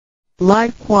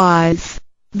Likewise,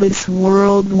 this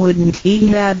world wouldn't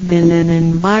have been an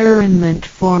environment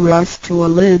for us to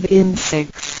live in.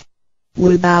 6.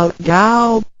 Without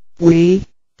Tao, we,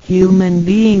 human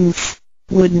beings,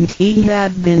 wouldn't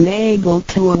have been able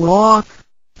to walk,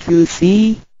 to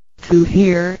see, to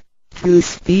hear, to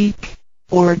speak,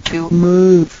 or to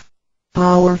move.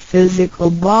 Our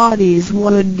physical bodies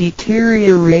would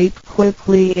deteriorate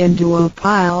quickly into a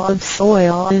pile of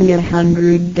soil in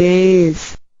 100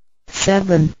 days.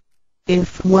 7.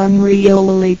 If one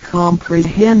really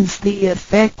comprehends the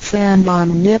effects and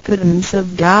omnipotence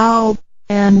of Tao,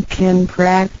 and can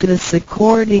practice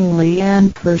accordingly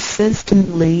and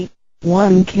persistently,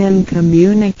 one can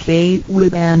communicate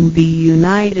with and be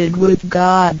united with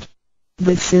God.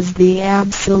 This is the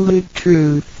absolute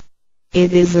truth.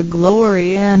 It is a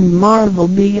glory and marvel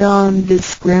beyond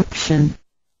description.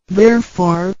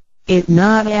 Therefore, it is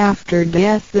not after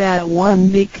death that one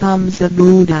becomes a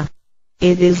Buddha.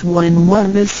 It is when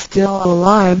one is still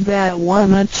alive that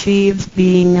one achieves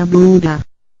being a Buddha.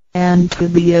 And to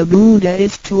be a Buddha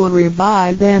is to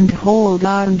revive and hold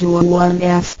on to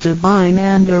one's divine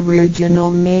and original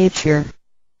nature.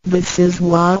 This is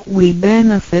what we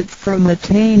benefit from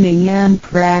attaining and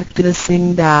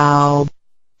practicing Tao.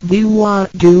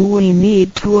 What do we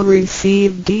need to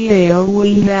receive Tao?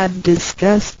 We have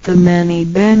discussed the many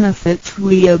benefits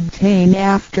we obtain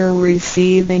after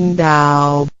receiving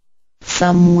Tao.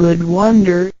 Some would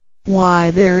wonder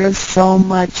why there is so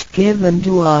much given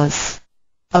to us.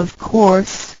 Of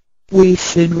course, we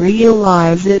should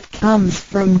realize it comes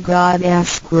from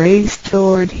God's grace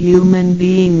toward human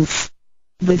beings.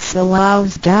 This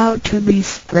allows Tao to be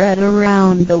spread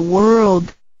around the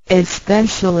world,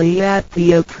 especially at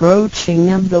the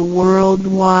approaching of the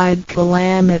worldwide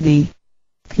calamity.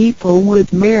 People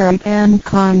with merit and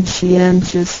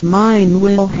conscientious mind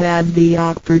will have the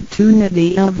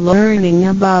opportunity of learning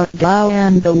about Tao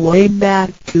and the way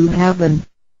back to heaven.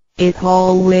 It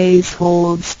always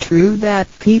holds true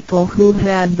that people who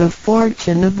had the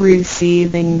fortune of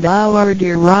receiving Tao are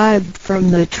derived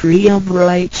from the tree of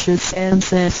righteous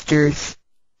ancestors.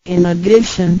 In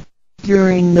addition,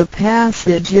 during the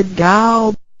passage of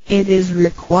Tao, it is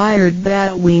required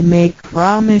that we make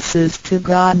promises to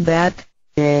God that,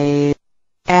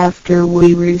 after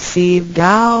we receive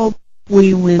Tao,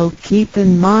 we will keep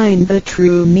in mind the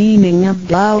true meaning of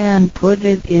Tao and put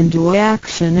it into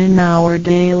action in our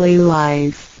daily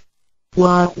life.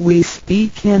 What we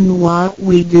speak and what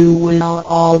we do will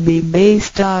all be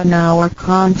based on our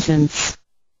conscience.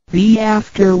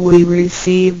 After we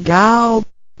receive Tao,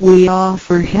 we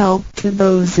offer help to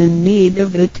those in need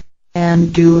of it,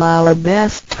 and do our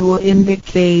best to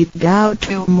indicate Tao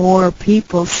to more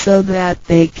people so that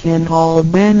they can all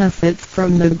benefit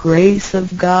from the grace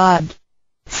of God.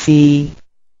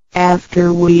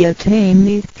 After we attain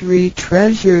the three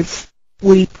treasures,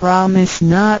 we promise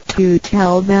not to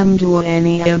tell them to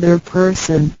any other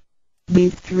person. The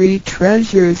three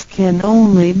treasures can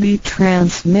only be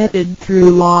transmitted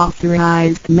through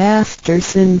authorized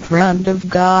masters in front of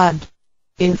God.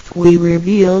 If we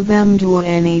reveal them to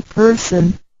any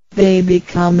person, they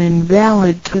become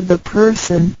invalid to the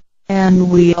person,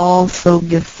 and we also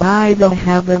defy the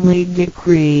heavenly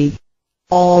decree.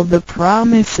 All the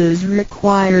promises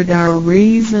required are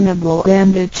reasonable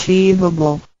and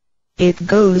achievable. It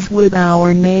goes with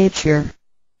our nature.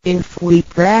 If we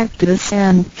practice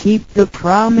and keep the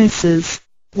promises,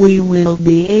 we will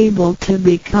be able to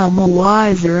become a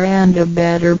wiser and a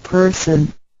better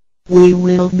person. We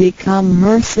will become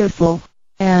merciful,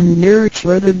 and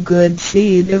nurture the good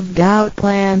seed of Tao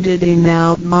planted in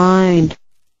our mind.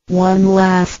 One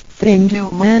last thing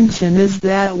to mention is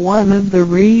that one of the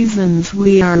reasons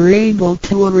we are able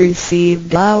to receive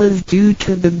Tao is due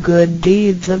to the good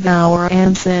deeds of our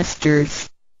ancestors.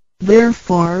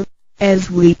 Therefore, as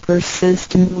we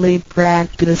persistently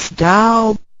practice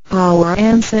Tao, our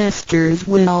ancestors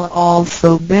will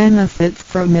also benefit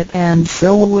from it, and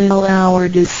so will our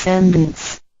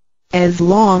descendants. As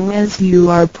long as you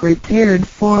are prepared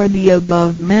for the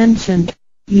above mentioned,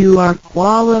 you are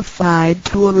qualified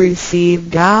to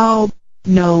receive Tao,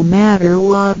 no matter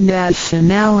what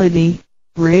nationality,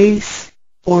 race,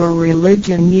 or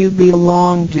religion you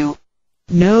belong to.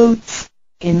 Notes: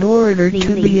 in order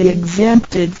to be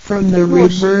exempted from the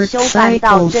rebirth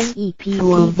cycles,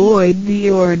 to avoid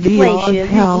the ordeal of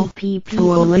hell,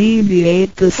 to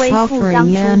alleviate the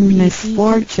suffering and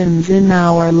misfortunes in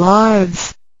our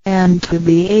lives, and to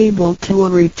be able to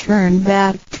return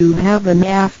back to heaven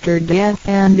after death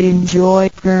and enjoy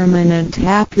permanent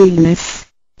happiness,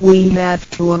 we have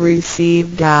to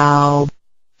receive Tao.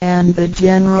 And the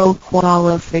general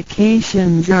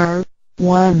qualifications are: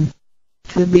 1.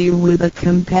 to be with a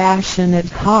compassionate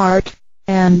heart,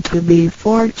 and to be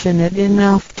fortunate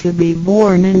enough to be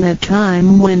born in a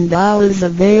time when Tao is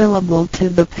available to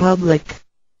the public.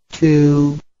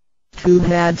 2. To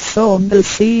have sowed the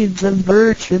seeds of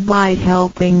virtue by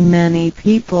helping many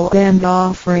people and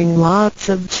offering lots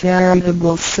of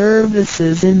charitable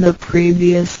services in the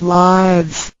previous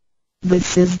lives.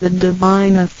 This is the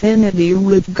divine affinity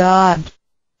with God.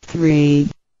 3.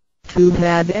 To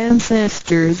have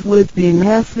ancestors with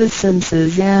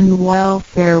beneficences and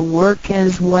welfare work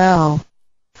as well.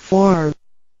 4.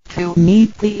 To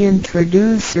meet the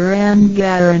introducer and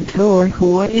guarantor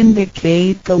who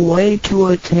indicate the way to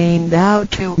attain Tao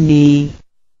to me.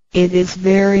 It is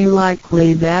very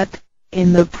likely that,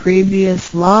 in the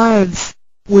previous lives,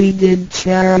 we did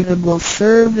charitable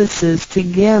services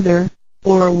together,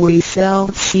 or we cultivated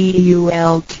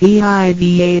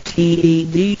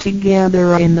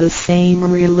together in the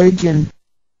same religion.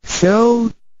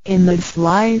 So, in this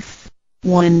life,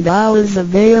 when Tao is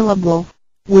available,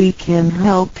 we can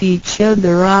help each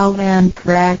other out and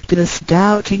practice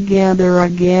Tao together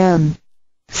again.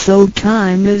 So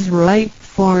time is ripe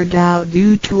for Tao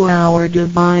due to our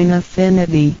divine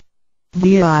affinity.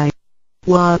 DI.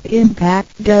 What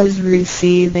impact does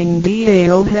receiving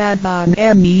Tao have on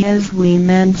me? As we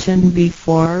mentioned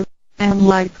before, and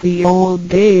like the old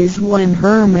days when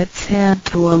hermits had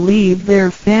to leave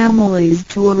their families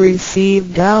to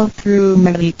receive Tao through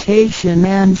meditation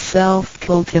and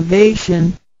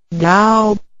self-cultivation,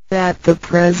 Tao, at the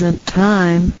present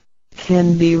time,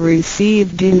 can be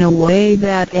received in a way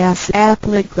that is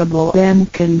applicable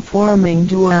and conforming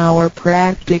to our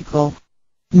practical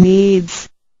needs.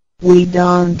 We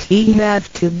don't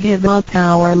have to give up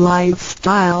our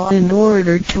lifestyle in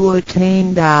order to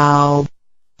attain Tao.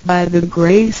 By the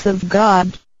grace of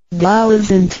God, Tao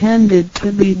is intended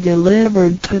to be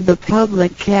delivered to the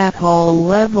public at all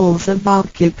levels of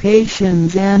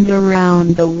occupations and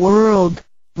around the world,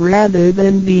 rather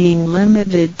than being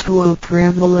limited to a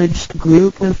privileged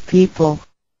group of people.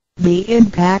 The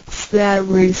impacts that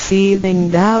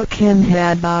receiving Tao can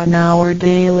have on our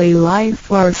daily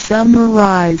life are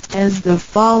summarized as the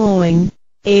following.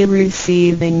 A.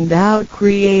 Receiving Tao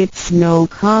creates no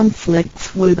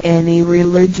conflicts with any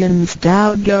religions.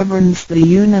 Tao governs the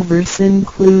universe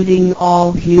including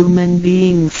all human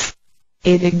beings.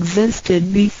 It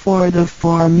existed before the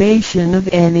formation of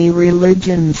any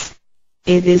religions.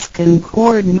 It is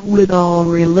concordant with all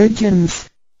religions,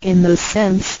 in the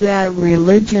sense that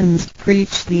religions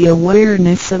preach the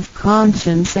awareness of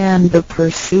conscience and the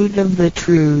pursuit of the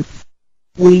truth.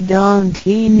 We don't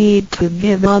need to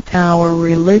give up our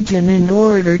religion in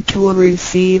order to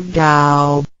receive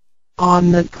Tao.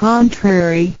 On the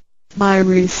contrary, by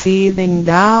receiving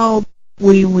Tao,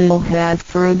 we will have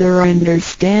further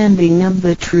understanding of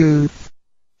the truth.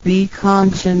 The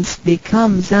conscience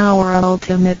becomes our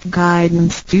ultimate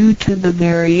guidance due to the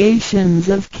variations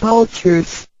of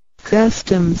cultures,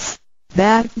 customs,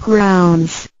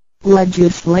 backgrounds,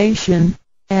 legislation,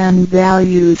 and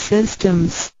value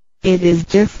systems. It is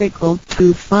difficult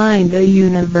to find a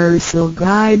universal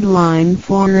guideline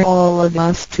for all of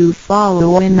us to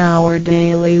follow in our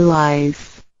daily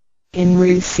life. In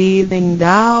receiving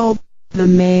Tao, the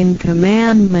main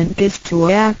commandment is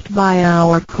to act by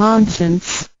our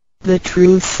conscience, the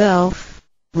true self,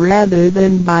 rather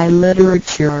than by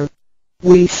literature.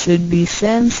 We should be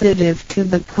sensitive to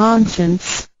the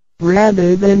conscience,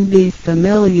 rather than be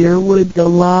familiar with the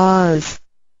laws.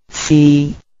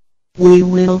 C. We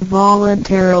will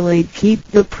voluntarily keep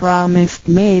the promise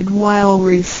made while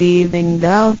receiving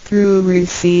Tao. Through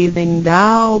receiving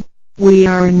Tao, we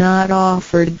are not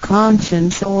offered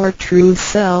conscience or true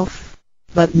self,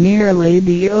 but merely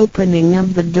the opening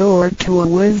of the door to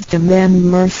wisdom and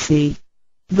mercy.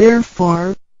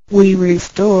 Therefore, we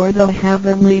restore the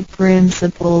heavenly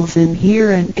principles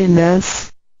inherent in us,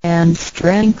 and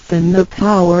strengthen the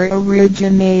power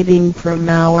originating from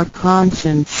our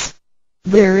conscience.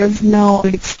 There is no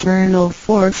external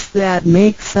force that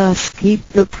makes us keep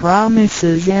the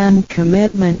promises and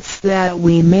commitments that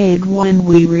we made when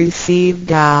we received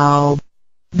Tao.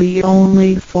 The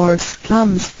only force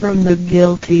comes from the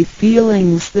guilty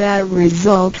feelings that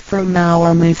result from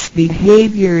our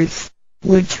misbehaviors,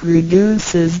 which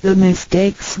reduces the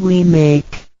mistakes we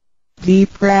make.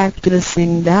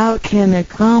 Practicing Tao can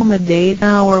accommodate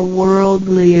our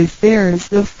worldly affairs.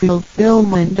 The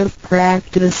fulfillment of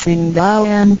practicing Tao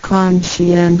and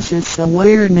conscientious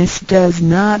awareness does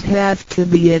not have to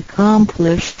be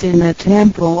accomplished in a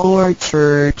temple or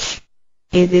church.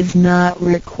 It is not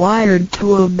required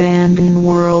to abandon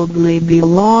worldly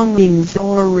belongings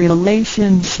or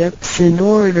relationships in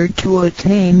order to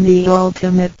attain the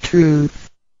ultimate truth.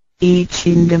 Each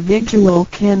individual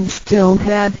can still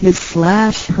have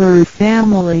his/her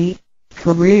family,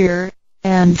 career,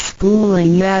 and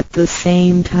schooling at the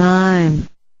same time.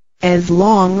 As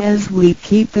long as we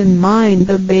keep in mind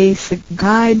the basic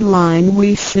guideline,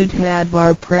 we should have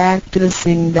our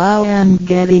practicing Tao and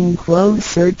getting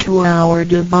closer to our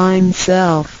divine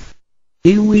self.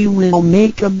 We will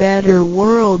make a better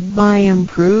world by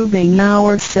improving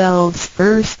ourselves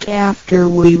first after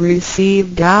we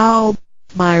receive Tao,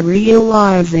 by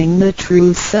realizing the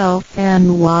true self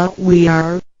and what we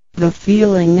are. The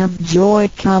feeling of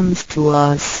joy comes to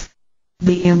us.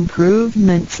 The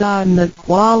improvements on the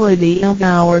quality of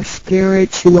our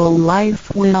spiritual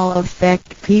life will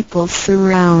affect people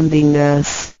surrounding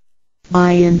us.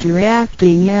 By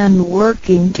interacting and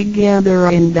working together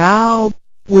in Tao,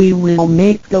 we will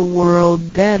make the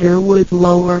world better with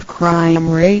lower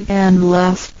crime rate and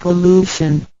less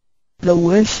pollution. The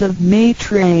wish of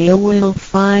Maitreya will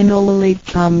finally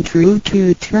come true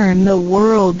to turn the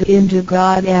world into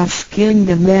God's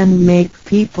kingdom and make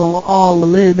people all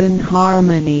live in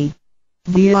harmony.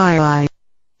 VII.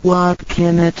 What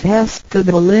can attest the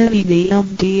validity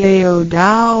of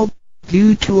Tao,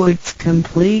 due to its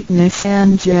completeness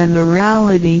and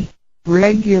generality,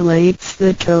 regulates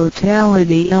the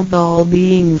totality of all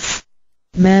beings.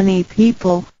 Many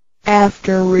people,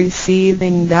 after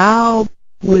receiving Tao,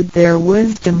 with their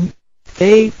wisdom,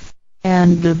 faith,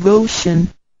 and devotion,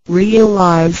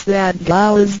 realize that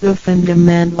Tao is the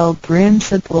fundamental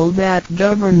principle that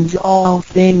governs all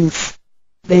things.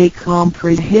 They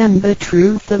comprehend the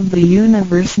truth of the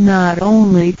universe not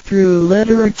only through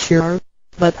literature,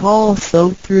 but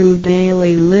also through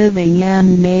daily living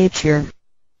and nature.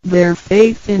 Their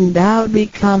faith in Tao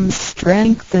becomes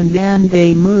strengthened and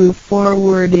they move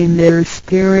forward in their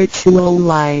spiritual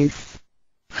life.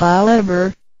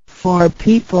 However, for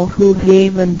people who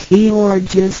haven't or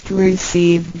just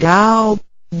received Tao,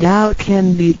 Tao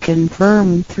can be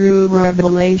confirmed through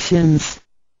revelations.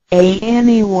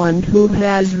 Anyone who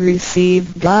has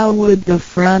received Tao with the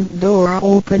front door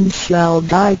open shall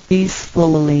die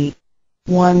peacefully.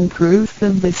 One proof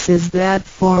of this is that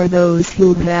for those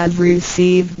who have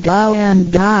received Tao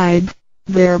and died,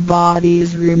 their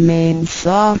bodies remain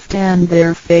soft and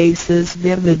their faces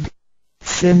vivid.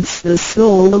 Since the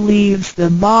soul leaves the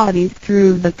body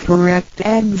through the correct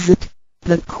exit,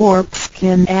 the corpse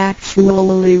can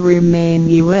actually remain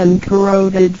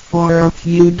uncorroded for a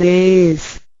few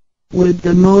days. With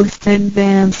the most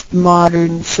advanced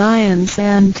modern science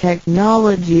and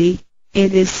technology,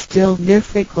 it is still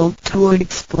difficult to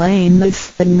explain this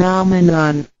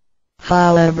phenomenon.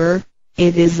 However,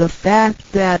 it is a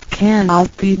fact that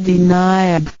cannot be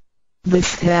denied.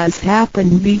 This has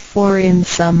happened before in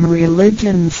some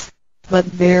religions, but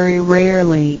very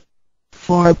rarely.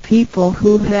 For people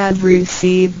who have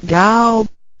received Tao,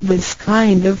 this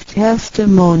kind of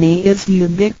testimony is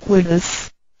ubiquitous,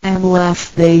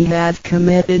 unless they have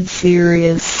committed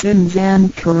serious sins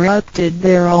and corrupted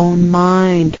their own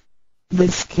mind.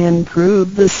 This can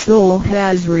prove the soul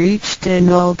has reached an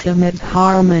ultimate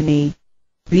harmony.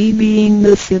 Being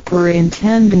the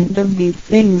superintendent of the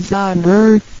things on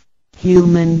earth,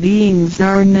 human beings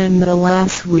are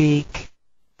nonetheless weak.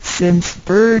 Since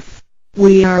birth,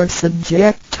 we are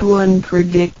subject to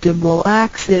unpredictable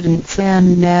accidents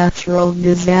and natural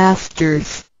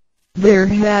disasters. There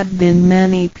have been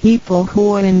many people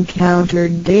who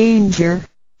encountered danger,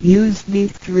 used the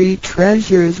three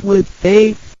treasures with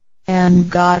faith,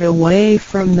 and got away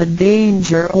from the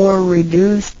danger or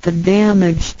reduced the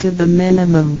damage to the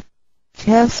minimum.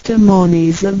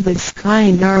 Testimonies of this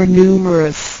kind are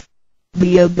numerous.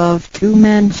 The above two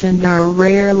mentioned are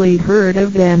rarely heard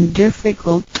of and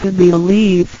difficult to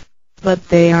believe, but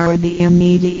they are the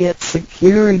immediate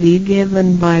security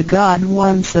given by God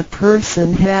once a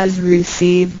person has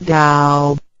received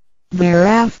Tao.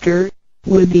 Thereafter,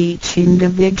 with each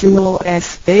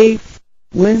individual's faith,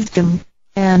 wisdom,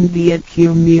 and the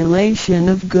accumulation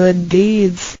of good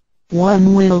deeds,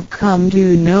 one will come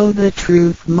to know the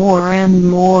truth more and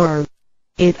more.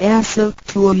 It is up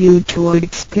to you to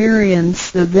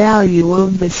experience the value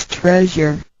of this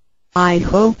treasure. I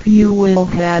hope you will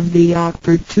have the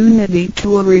opportunity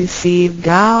to receive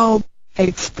Tao,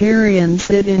 experience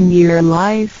it in your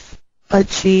life,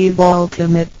 achieve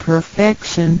ultimate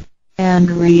perfection, and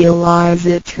realize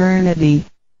eternity.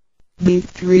 The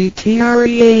three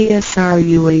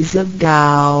treasures of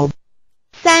Tao.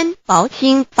 3. 宝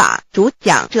心法主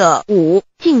讲者5，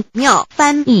静妙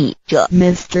翻译者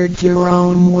Mr.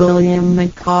 Jerome William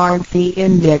McCarthy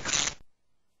Index。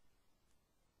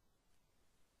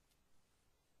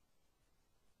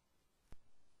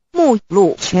 目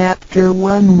录 Chapter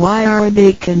 1 Why are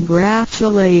they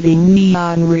congratulating me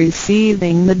on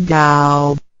receiving the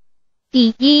Tao?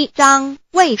 第1章，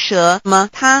为什么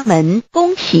他们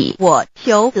恭喜我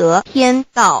求得天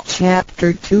道？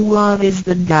 Chapter 2 What is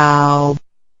the Tao?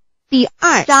 第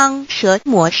2章，什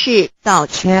么是道？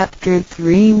 Chapter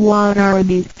 3 What are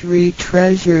the three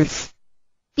treasures?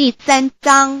 第3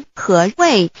章，何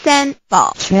谓三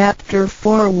宝？ Chapter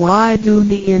 4 Why do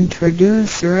the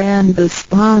introducer and the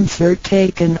sponsor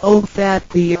take an oath at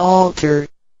the altar?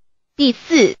 第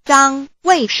4章，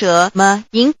为什么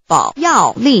引宝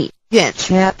要立愿？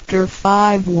 Chapter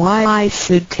 5 Why I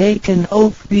should take an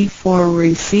oath before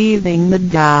receiving the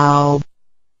Tao?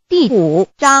 第5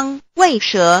章，为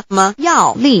什么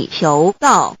要立求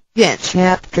道愿？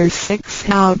 Chapter 6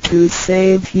 How to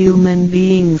save human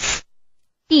beings.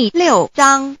 第6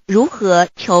章，如何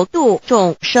求度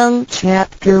众生？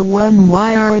 Chapter 1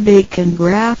 Why are they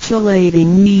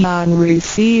congratulating me on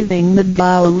receiving the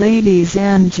Tao? Ladies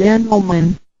and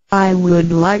gentlemen, I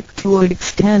would like to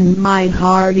extend my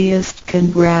heartiest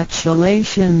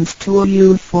congratulations to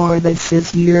you, for this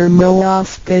is your most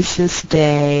auspicious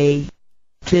day.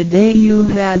 Today you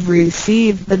have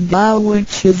received the Tao,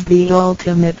 which is the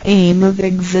ultimate aim of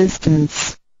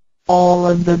existence. All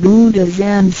of the Buddhas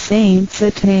and saints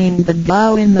attained the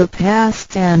Tao in the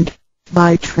past and,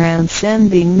 by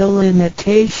transcending the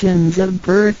limitations of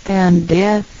birth and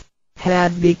death,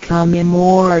 had become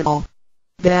immortal.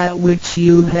 That which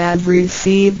you have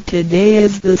received today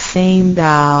is the same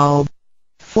Tao.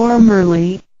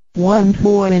 Formerly, one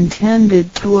who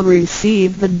intended to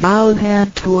receive the Tao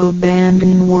had to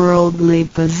abandon worldly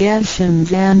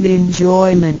possessions and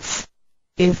enjoyments.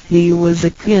 If he was a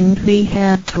king, he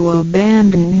had to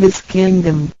abandon his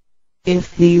kingdom.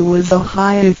 If he was a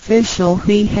high official,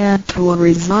 he had to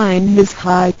resign his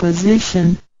high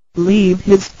position, leave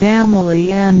his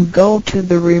family and go to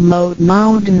the remote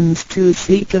mountains to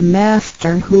seek a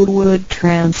master who would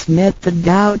transmit the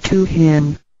Tao to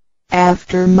him.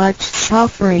 After much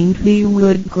suffering, he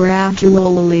would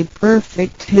gradually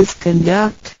perfect his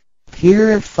conduct,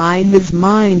 purify his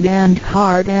mind and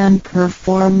heart, and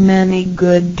perform many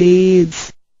good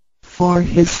deeds. For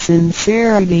his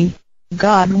sincerity,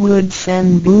 God would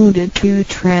send Buddha to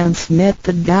transmit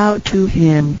the Tao to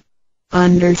him.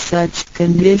 Under such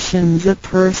conditions, a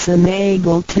person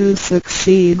able to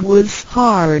succeed was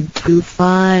hard to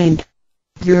find.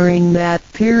 During that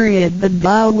period, the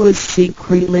Tao was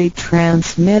secretly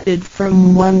transmitted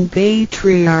from one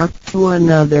patriarch to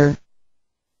another.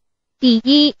 第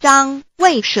1章，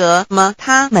为什么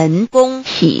他们恭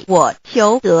喜我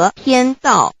求得天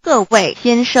道？各位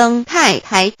先生太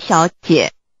太小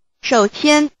姐，首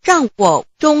先让我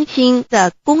衷心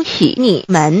地恭喜你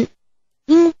们，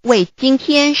因为今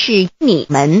天是你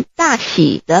们大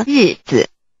喜的日子。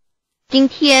今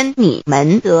天你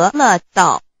们得了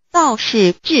道，道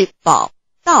是至宝，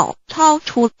道超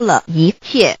出了一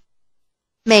切。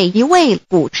每一位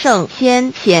古圣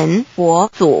先贤佛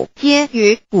祖皆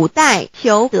于古代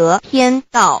求得天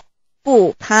道，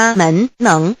故他们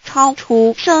能超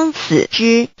出生死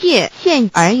之界限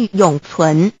而永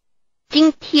存。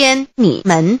今天你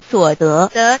们所得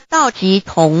的道即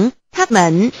同他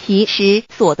们其实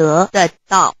所得的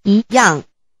道一样。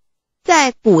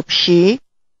在古时，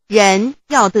人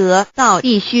要得道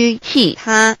必须弃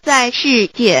他在世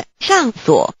界上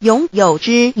所拥有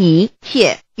之一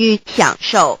切与享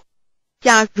受。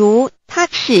假如他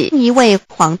是一位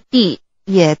皇帝，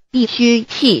也必须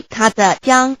弃他的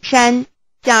江山；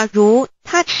假如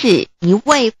他是一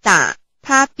位大，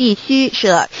他必须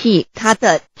舍弃他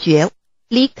的爵，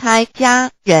离开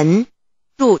家人，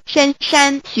入深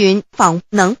山寻访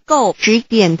能够指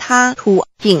点他途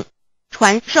径，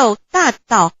传授大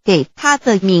道给他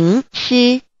的名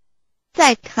师。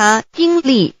在他经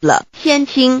历了千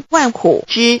辛万苦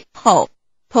之后，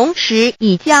同时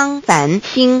已将凡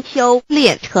心修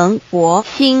炼成佛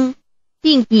心，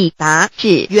并已达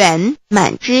至圆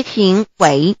满之行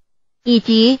为，以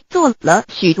及做了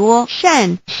许多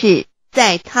善事，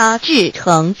在他至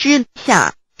诚之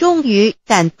下，终于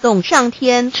感动上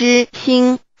天之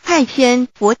心，派仙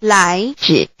佛来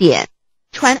指点，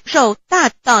传授大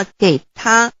道给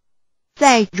他。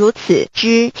在如此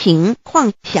之情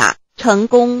况下，成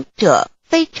功者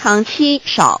非常稀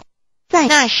少。在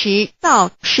那时，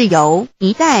道是由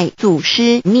一代祖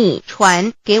师逆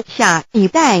传给下一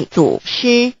代祖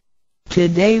师。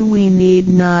Today we need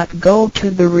not go to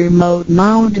the remote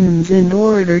mountains in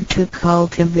order to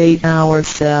cultivate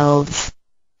ourselves.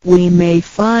 We may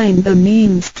find the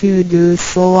means to do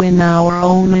so in our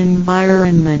own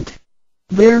environment.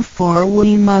 Therefore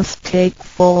we must take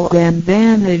full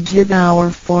advantage of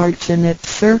our fortunate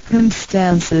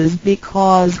circumstances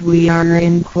because we are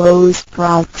in close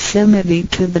proximity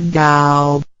to the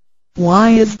Tao. Why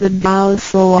is the Tao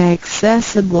so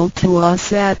accessible to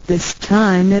us at this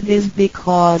time? It is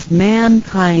because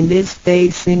mankind is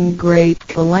facing great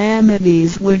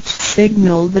calamities which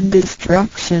signal the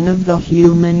destruction of the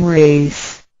human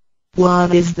race.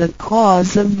 What is the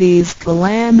cause of these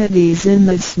calamities in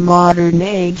this modern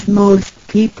age? Most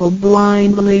people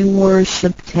blindly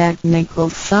worship technical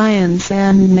science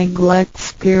and neglect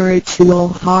spiritual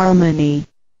harmony.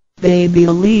 They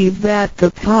believe that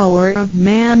the power of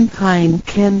mankind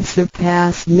can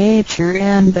surpass nature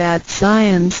and that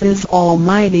science is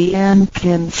almighty and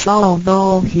can solve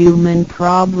all human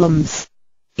problems.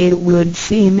 It would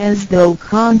seem as though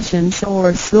conscience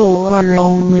or soul are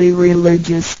only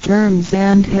religious terms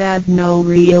and had no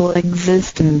real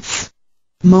existence.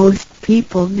 Most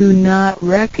people do not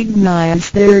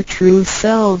recognize their true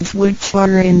selves, which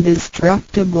are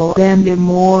indestructible and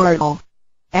immortal.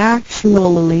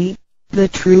 Actually, the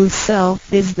true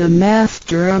self is the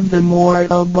master of the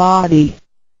mortal body.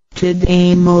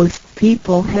 Today most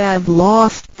people have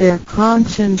lost their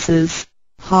consciences,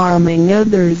 harming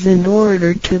others in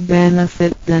order to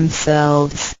benefit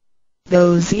themselves.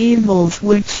 Those evils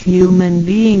which human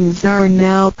beings are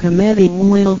now committing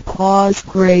will cause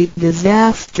great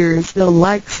disasters, the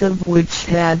likes of which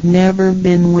had never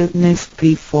been witnessed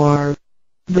before.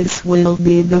 This will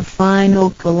be the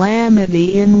final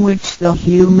calamity in which the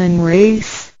human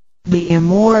race, the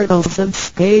immortals of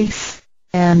space,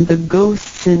 and the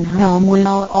ghosts in hell will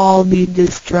all be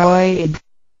destroyed.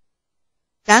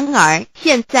 然而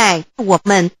现在我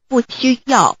们不需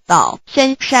要到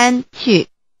深山去，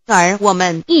而我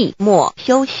们一默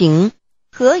修行。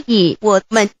何以我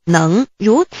们能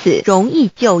如此容易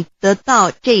就得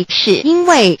到这事？因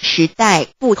为时代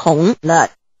不同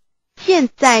了。现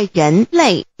在人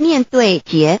类面对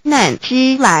劫难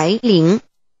之来临，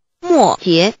末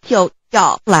劫就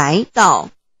要来到，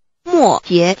末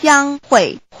劫将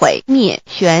会毁灭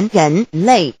全人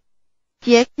类。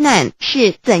劫难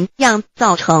是怎样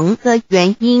造成的？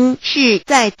原因是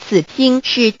在此新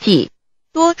世纪，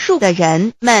多数的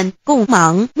人们共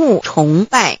盲目崇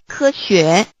拜科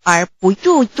学，而不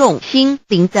注重心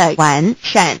灵的完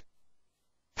善。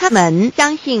他们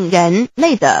相信人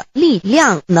类的力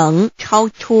量能超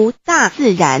出大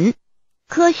自然，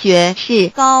科学是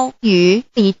高于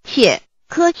一切，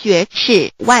科学是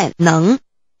万能，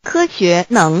科学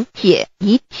能解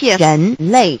一切人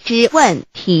类之问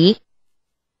题。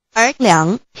而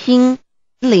良心、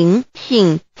灵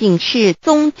性仅是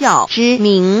宗教之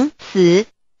名词，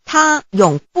它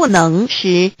永不能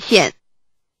实现。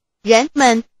人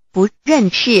们不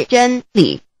认识真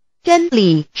理，真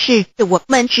理是我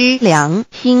们之良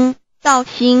心、道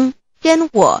心、真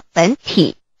我本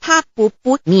体，它不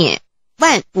灭，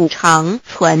万物长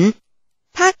存。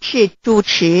它是主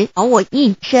持我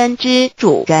一生之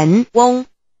主人翁。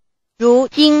如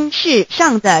今世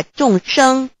上的众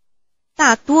生，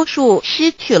大多数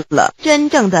失去了真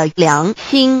正的良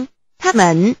心，他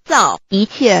们造一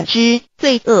切之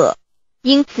罪恶，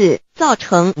因此造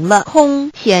成了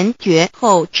空前绝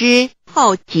后之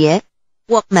浩劫。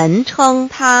我们称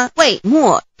它为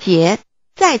末劫。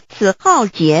在此浩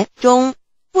劫中，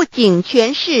不仅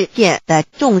全世界的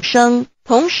众生，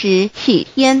同时起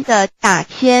天的大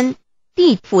仙、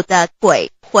地府的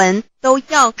鬼魂都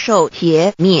要受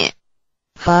劫灭。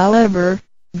However,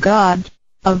 God,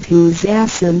 of whose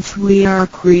essence we are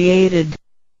created,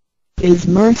 is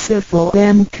merciful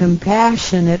and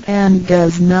compassionate and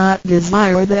does not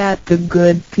desire that the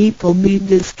good people be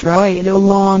destroyed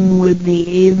along with the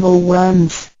evil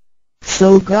ones.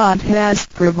 So God has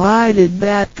provided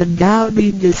that the Tao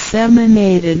be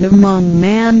disseminated among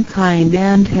mankind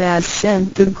and has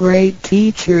sent the great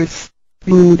teachers,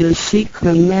 Buddha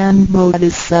Shikha and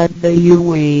Bodhisattva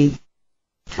Yui,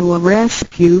 to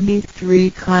rescue the three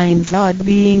kinds of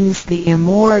beings, the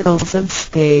immortals of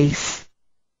space,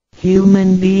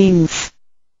 human beings,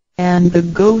 and the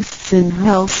ghosts in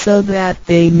hell, so that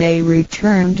they may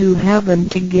return to heaven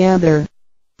together.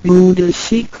 Buddha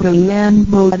Shikha and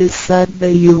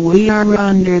Bodhisattva Yui are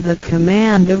under the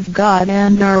command of God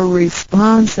and are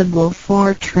responsible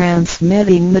for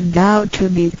transmitting the Tao to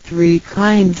the three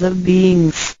kinds of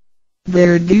beings.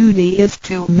 Their duty is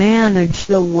to manage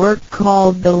the work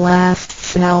called the last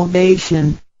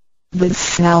salvation. This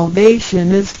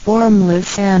salvation is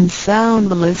formless and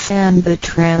soundless, and the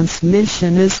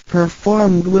transmission is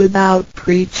performed without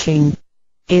preaching.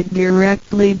 It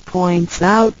directly points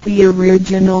out the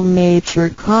original nature,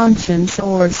 conscience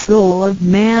or soul of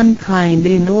mankind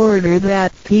in order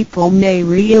that people may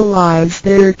realize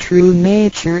their true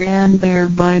nature and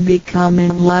thereby become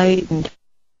enlightened.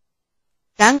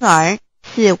 然而，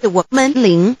是我们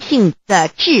灵性的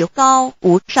至高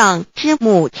无上之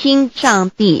母亲上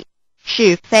帝，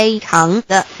是非常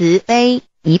的慈悲，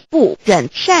一不忍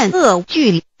善恶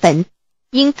俱焚。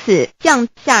因此降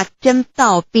下真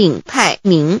道，并派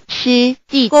名师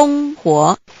济公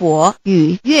活佛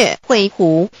与月慧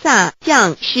菩萨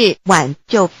降世，挽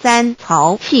救三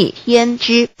曹弃天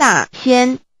之大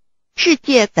仙，世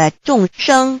界的众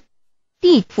生，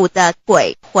地府的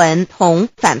鬼魂同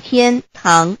返天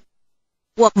堂。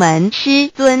我们师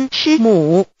尊师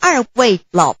母二位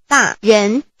老大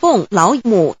人奉老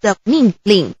母的命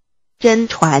令，真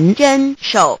传真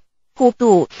守，普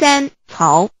渡三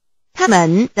曹。他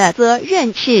们的责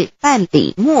任是办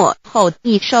理末后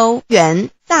一收圆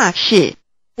大事，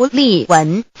不立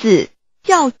文字，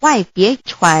教外别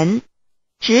传，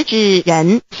直指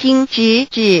人心，直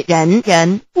指人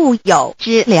人固有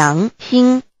之良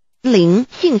心。灵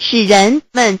性使人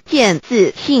们见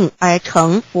自性而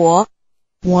成佛。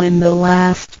When the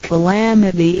last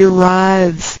calamity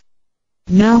arrives,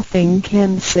 nothing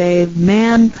can save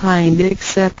mankind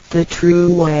except the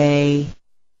true way,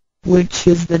 which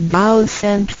is the Tao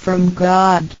sent from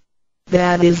God.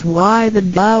 That is why the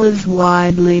Tao is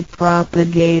widely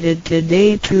propagated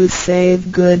today to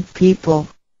save good people.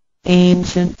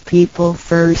 Ancient people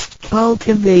first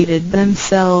cultivated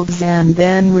themselves and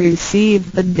then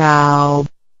received the Tao.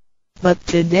 But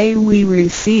today we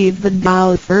receive the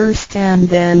Tao first and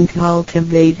then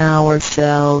cultivate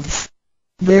ourselves.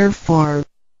 Therefore,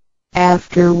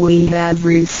 after we have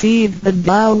received the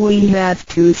Tao, we have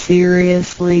to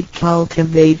seriously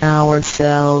cultivate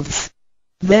ourselves.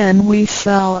 Then we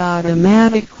shall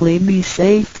automatically be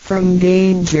safe from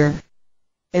danger,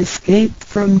 escape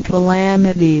from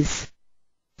calamities,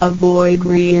 avoid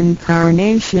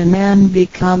reincarnation and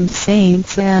become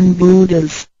saints and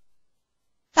Buddhas.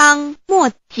 当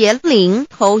末劫临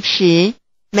头时，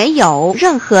没有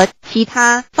任何其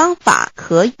他方法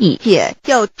可以解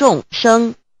救众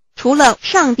生，除了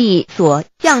上帝所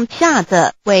降下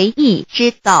的唯一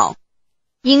之道。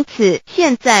因此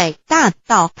现在大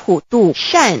道普渡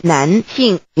善男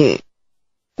信女，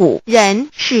古人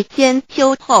是先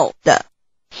修后的，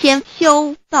先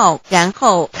修道然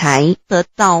后才得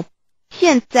道，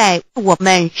现在我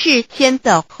们是先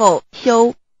的后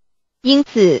修。因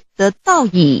此得道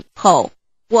以后，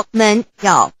我们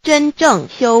要真正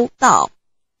修道，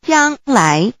将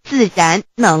来自然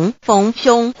能逢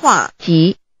凶化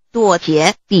吉，躲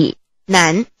劫避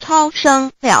难，超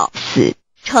生了死，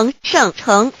成圣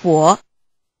成佛。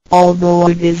Although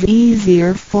it is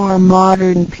easier for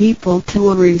modern people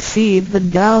to receive the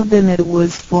Tao than it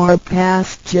was for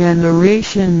past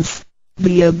generations,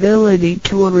 the ability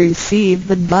to receive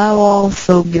the Tao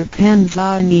also depends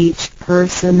on each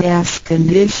person's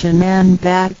condition and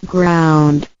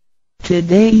background.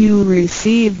 Today you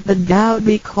receive the Tao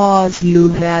because you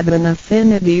had an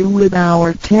affinity with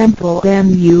our temple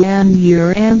and you and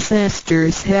your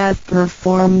ancestors have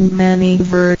performed many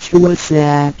virtuous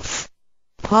acts.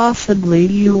 Possibly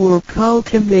you were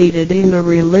cultivated in a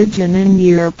religion in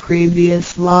your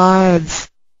previous lives.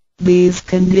 These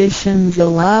conditions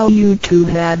allow you to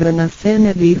have an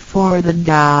affinity for the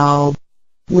Tao.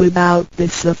 Without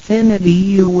this affinity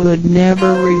you would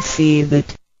never receive it.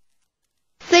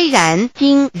 虽然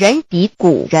今人比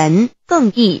古人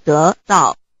更易得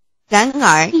道，然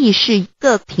而亦是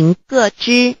各凭各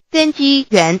之，根基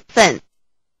缘分。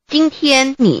今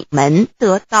天你们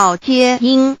得道皆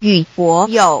因与佛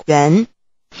有缘，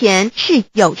前世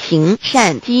有行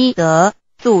善积德，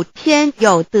祖先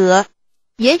有德，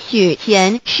也许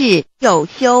前世有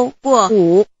修过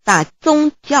武打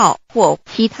宗教或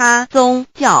其他宗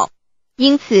教，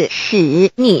因此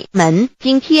使你们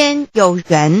今天有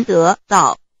缘得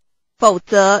道，否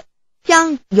则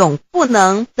将永不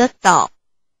能得道。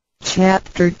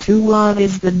Chapter 2 What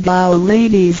is the Tao?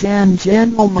 Ladies and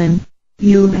gentlemen,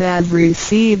 you have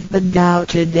received the Tao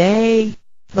today,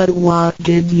 but what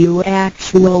did you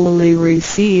actually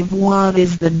receive? What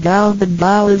is the Tao? The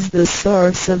Tao is the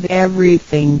source of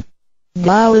everything.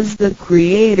 Tao is the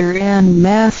creator and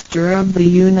master of the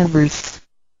universe.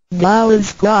 Tao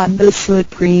is God, the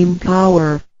supreme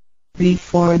power.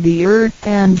 Before the earth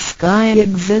and sky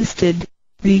existed,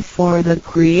 before the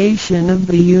creation of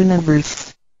the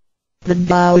universe, the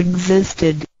Tao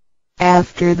existed.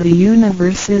 After the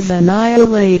universe is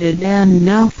annihilated and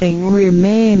nothing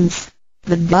remains,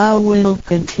 the Tao will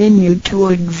continue to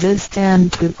exist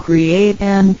and to create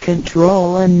and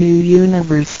control a new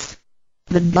universe.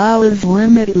 The Tao is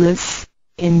limitless,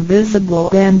 invisible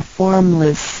and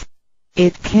formless.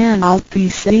 It cannot be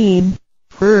seen,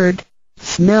 heard,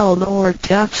 smelled or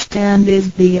touched and is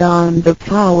beyond the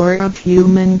power of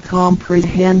human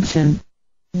comprehension.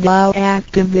 Tao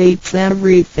activates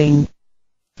everything.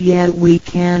 Yet we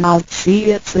cannot see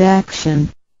its action.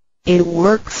 It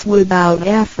works without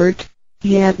effort,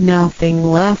 yet nothing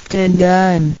left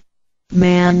undone.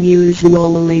 Man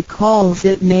usually calls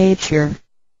it nature.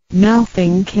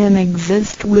 Nothing can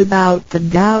exist without the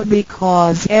Tao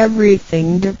because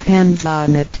everything depends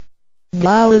on it.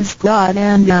 Tao is God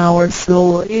and our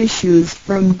soul issues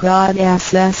from God's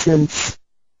essence.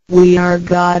 We are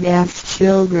God's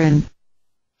children.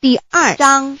 第2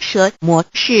章蛇魔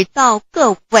是道，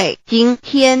各位今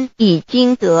天已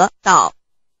经得到。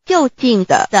究竟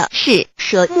的是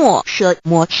蛇魔，蛇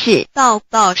魔是道，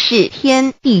道是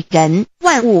天地人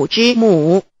万物之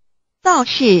母，道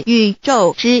是宇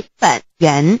宙之本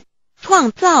源，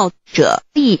创造者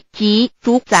亦即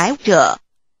主宰者。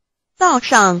道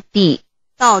上帝，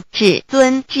道至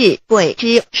尊至贵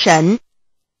之神。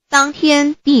当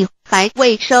天地还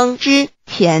未生之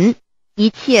前，一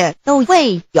切都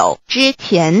未有之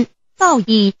前，道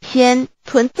已先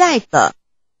存在的。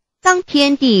当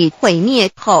天地毁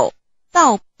灭后，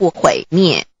道不毁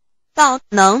灭，道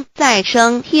能再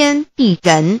生天地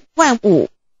人万物。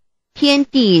天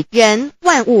地人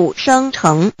万物生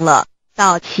成了，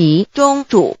道其中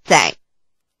主宰。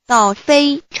道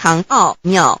非常奥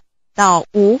妙，道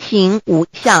无形无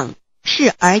相，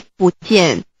视而不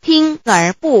见，听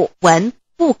而不闻，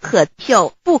不可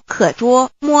嗅，不可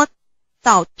捉摸。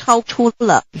道超出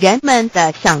了人们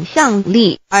的想象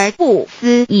力而不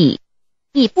思议，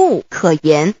亦不可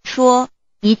言说，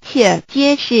一切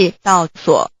皆是道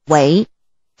所为。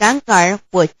然而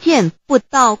我见不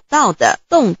到道的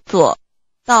动作，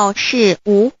道是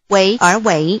无为而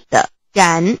为的，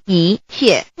然一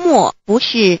切莫不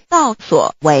是道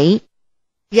所为。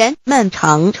人们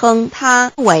常称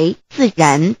它为自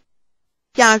然。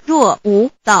假若无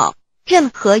道，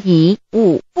任何一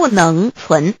物不能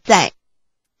存在，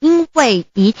因为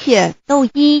一切都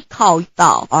依靠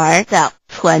道而的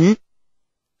存。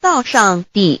道上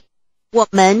帝，我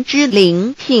们之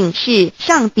灵性是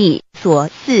上帝所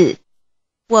赐，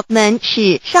我们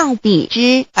是上帝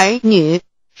之儿女，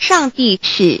上帝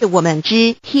是我们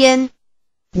之天。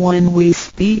When we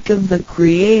speak of the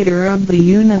creator of the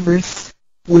universe,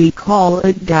 we call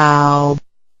it Tao.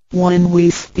 When we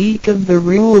speak of the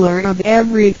ruler of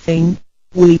everything,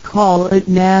 we call it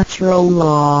natural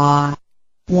law.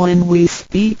 When we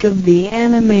speak of the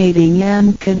animating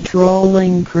and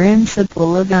controlling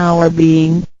principle of our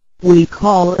being, we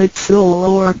call it soul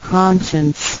or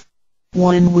conscience.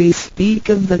 When we speak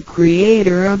of the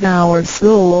creator of our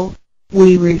soul,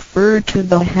 we refer to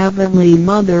the Heavenly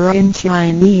Mother. In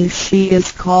Chinese she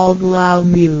is called Lao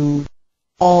Mu.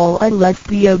 All of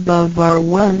the above are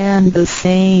one and the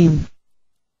same.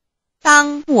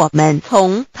 当我们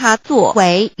从它作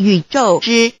为宇宙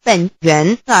之本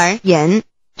源而言，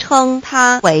称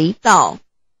它为道；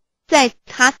在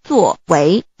它作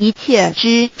为一切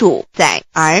之主宰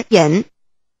而言，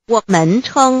我们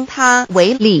称它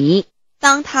为理。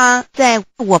当它在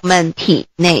我们体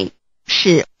内，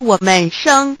使我们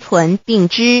生存并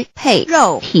支配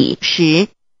肉体时，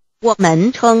我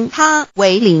们称它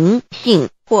为灵性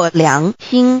或良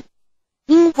心，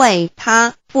因为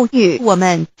它赋予我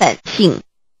们本性。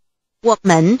我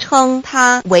们称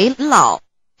它为老，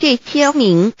这些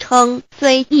名称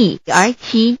虽异而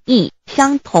其意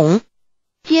相同，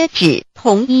皆指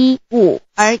同一物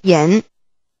而言。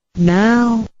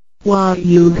Now, what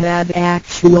you have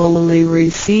actually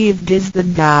received is the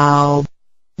Tao.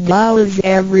 Tao is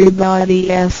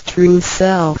everybody's true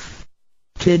self.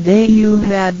 Today you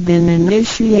have been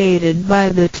initiated by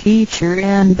the teacher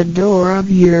and the door of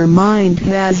your mind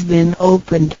has been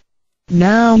opened.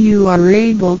 Now you are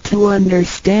able to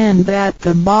understand that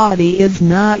the body is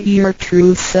not your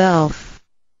true self.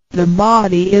 The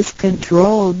body is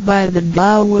controlled by the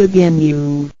Tao within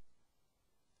you.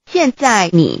 现在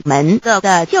你们得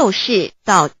的就是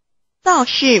道，道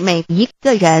是每一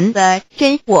个人的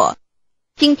真我。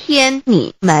今天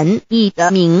你们已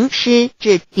得名师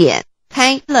指点，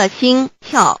开了心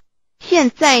窍。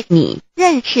现在你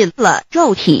认识了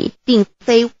肉体并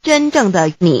非真正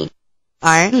的你，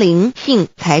而灵性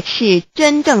才是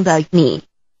真正的你，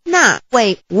那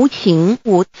位无形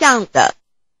无相的。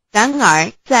然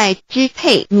而在支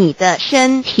配你的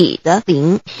身体的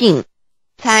灵性，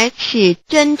才是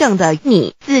真正的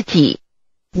你自己。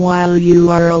While you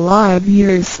are alive,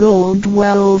 your soul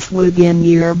dwells within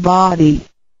your body.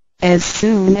 As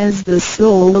soon as the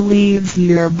soul leaves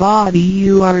your body,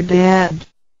 you are dead.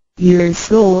 Your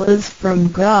soul is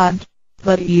from God,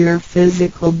 but your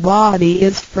physical body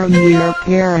is from your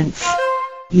parents.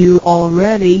 You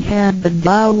already had the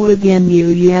Tao within you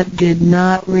yet did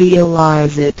not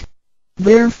realize it.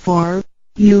 Therefore,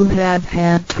 you have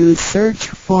had to search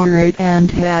for it and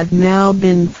had now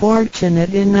been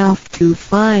fortunate enough to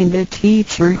find a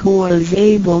teacher who was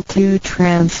able to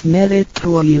transmit it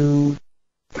to you.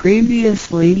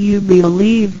 Previously you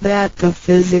believed that the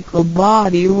physical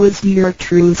body was your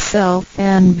true self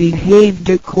and behaved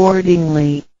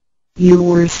accordingly. You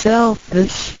were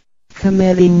selfish,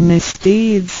 committing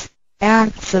misdeeds,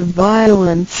 acts of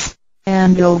violence,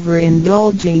 and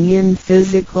overindulging in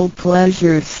physical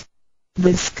pleasures.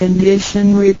 This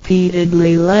condition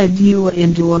repeatedly led you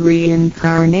into a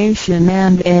reincarnation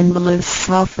and endless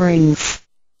sufferings.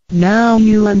 Now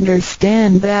you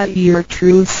understand that your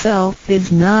true self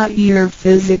is not your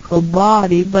physical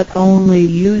body but only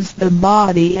use the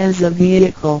body as a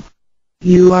vehicle.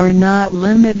 You are not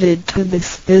limited to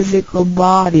this physical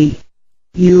body.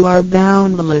 You are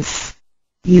boundless.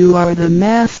 You are the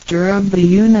master of the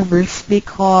universe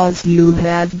because you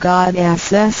had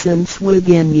God's essence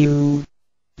within you.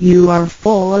 You are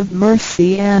full of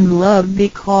mercy and love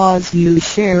because you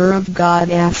share of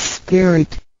God's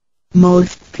spirit.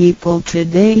 Most people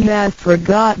today have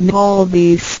forgotten all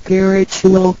these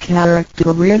spiritual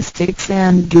characteristics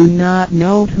and do not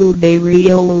know who they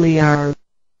really are.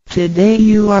 Today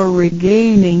you are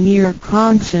regaining your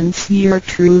conscience, your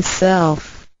true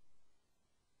self.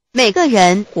 每个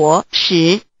人活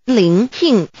时，灵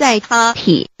性在他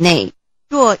体内，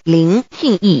若灵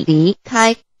性已离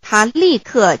开，他立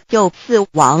刻就死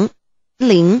亡。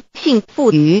灵性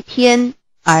附于天，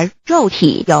而肉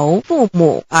体由父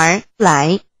母而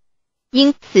来。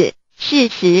因此，事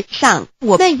实上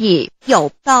我们已有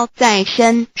道在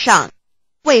身上，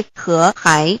为何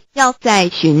还要再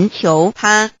寻求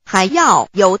它，还要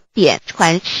有点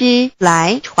传师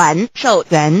来传授？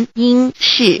原因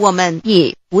是我们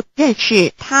已不认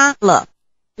识它了。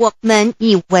我们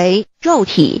以为肉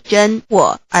体真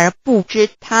我，而不知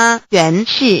它原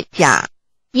是假，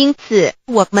因此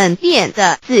我们变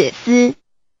得自私，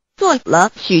做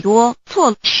了许多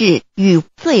错事与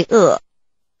罪恶。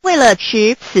为了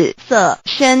使此色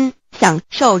身享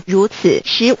受如此，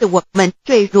使我们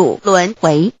坠入轮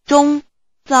回中，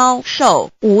遭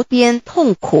受无边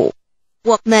痛苦。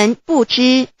我们不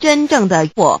知真正的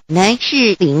我乃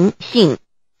是灵性，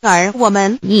而我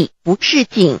们已不是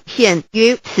仅限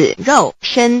于此肉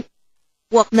身。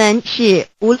我们是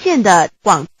无限的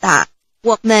广大，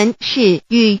我们是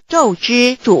宇宙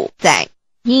之主宰，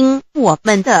因我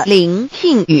们的灵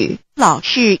性与老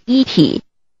是一体。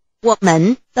我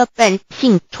们的本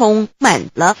性充满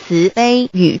了慈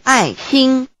悲与爱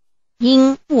心，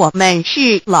因我们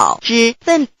是老之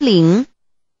分灵。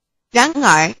然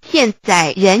而现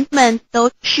在人们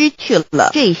都失去了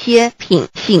这些品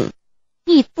性，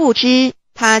亦不知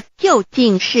它究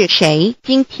竟是谁。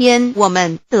今天我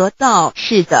们得到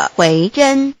是的回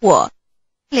真我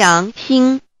良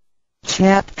心。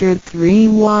Chapter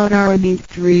 3 What are the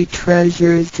three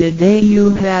treasures? Today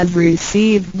you have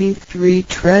received the three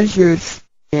treasures.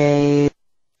 A.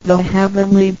 The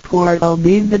heavenly portal.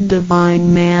 B. The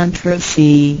divine mantra.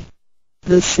 C.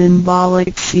 The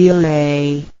symbolic seal.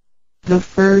 A. The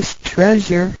first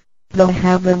treasure, the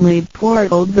heavenly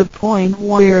portal. The point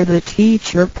where the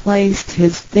teacher placed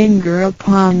his finger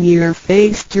upon your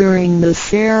face during the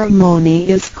ceremony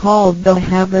is called the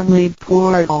heavenly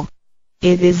portal.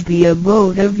 It is the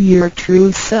abode of your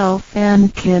true self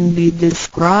and can be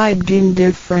described in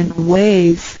different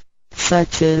ways,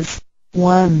 such as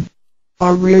 1.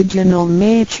 Original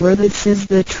nature. This is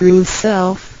the true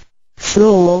self,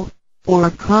 soul, or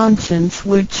conscience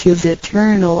which is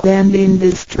eternal and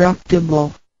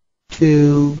indestructible.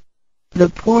 2. The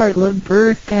portal of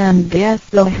birth and death.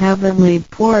 The heavenly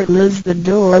portal is the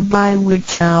door by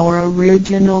which our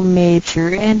original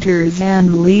nature enters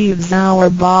and leaves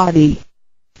our body.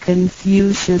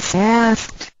 Confucius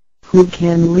asked, who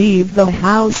can leave the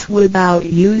house without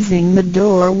using the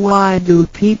door? Why do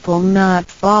people not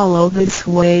follow this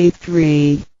way?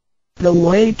 3. The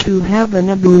way to heaven.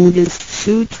 A Buddhist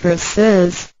sutra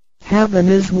says, heaven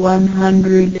is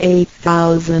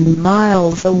 108,000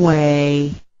 miles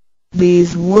away.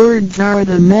 These words are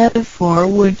the metaphor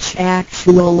which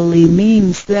actually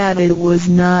means that it was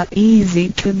not easy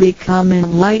to become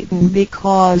enlightened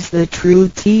because the true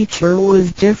teacher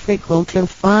was difficult to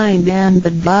find and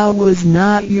the Tao was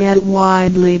not yet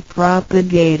widely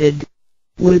propagated.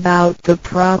 Without the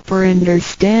proper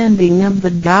understanding of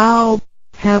the Tao,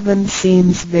 heaven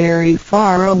seems very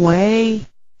far away,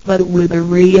 but with a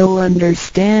real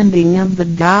understanding of the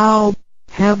Tao,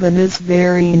 heaven is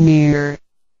very near.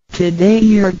 Today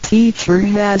your teacher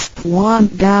has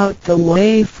pointed out the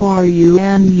way for you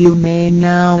and you may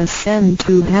now ascend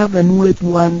to heaven with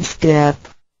one step.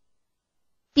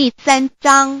 第3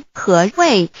章，何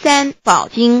谓三宝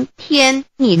今天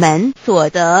你们所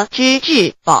得之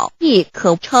至宝，亦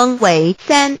可称为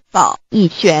三宝一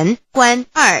玄关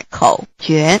二口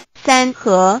诀三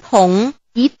合同。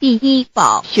一第一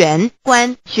宝玄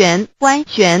关玄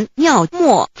妙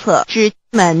莫测之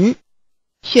门。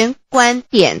玄关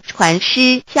点传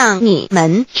师向你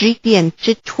们指点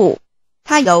之处，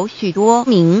它有许多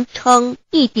名称，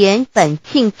一点本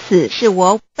性，此是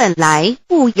我本来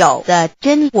固有的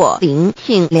真我灵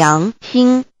性良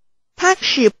心，它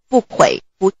是不毁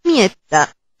不灭的，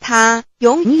它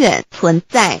永远存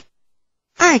在。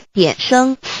二点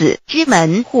生死之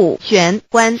门户，玄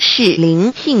关是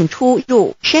灵性出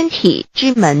入身体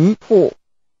之门户。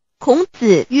孔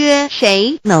子曰：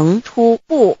谁能出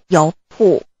不由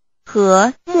户？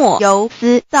何莫由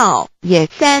思道也。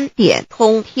三点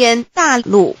通天大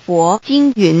陆佛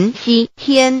经云：西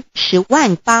天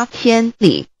108000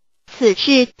里，此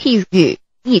是譬喻，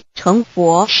亦成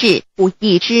佛是不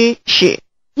易之事，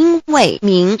因为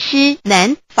名师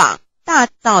难访，大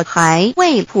道还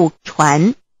未普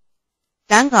传。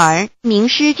然而名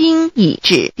师经已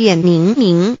指点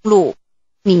明路，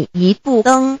你一步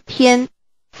登天。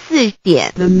4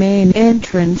点 The main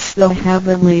entrance, the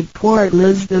heavenly portal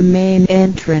is the main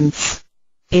entrance.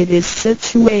 It is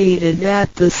situated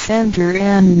at the center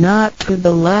and not to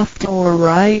the left or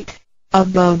right,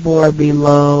 above or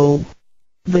below.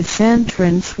 This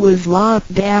entrance was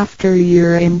locked after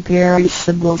your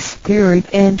imperishable spirit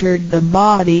entered the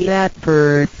body at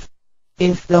birth.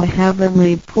 If the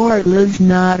heavenly portal is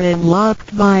not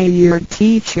unlocked by your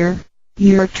teacher,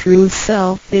 your true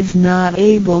self is not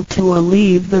able to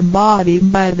leave the body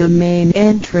by the main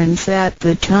entrance at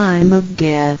the time of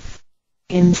death.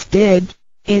 Instead,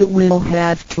 it will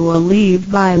have to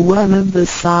leave by one of the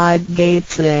side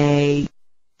gates: A,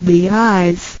 the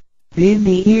eyes; B,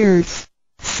 the ears;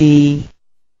 C,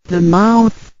 the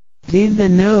mouth; D, the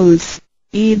nose;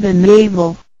 E, the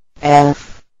navel;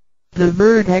 F, the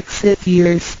vertex. If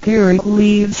your spirit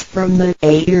leaves from the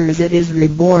ears, it is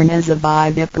reborn as a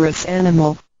viviparous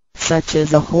animal, such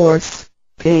as a horse,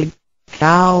 pig,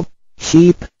 cow,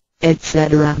 sheep,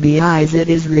 etc. B, eyes, it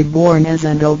is reborn as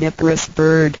an oviparous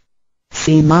bird.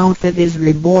 C, mouth, it is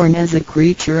reborn as a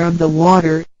creature of the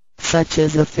water, such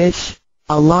as a fish,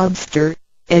 a lobster,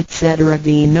 etc.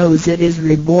 D, nose, it is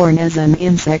reborn as an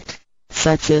insect,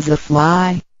 such as a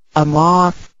fly, a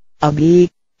moth, a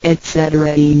bee,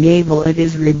 etc. E, navel, it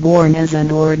is reborn as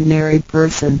an ordinary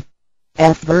person.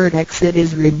 F, vertex, it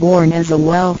is reborn as a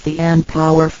wealthy and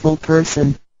powerful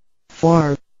person.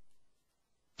 4.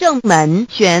 正门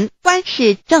玄关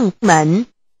是正门，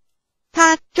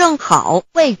它正好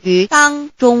位于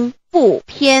当中，不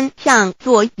偏向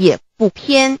左也不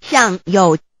偏向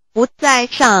右，不在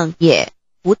上也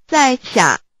不在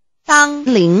下。当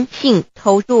灵性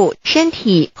投入身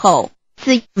体后，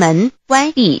此门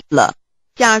关闭了。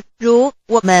假如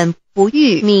我们不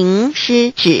遇名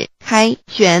师指开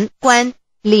玄关，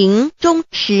临终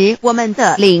时我们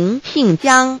的灵性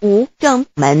将无正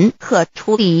门可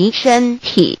出离身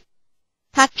体，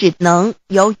它只能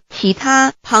由其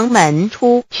他旁门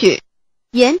出去，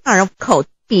眼耳口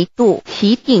鼻肚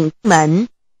脐顶门。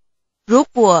如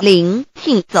果灵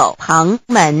性走旁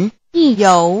门，亦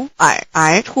由耳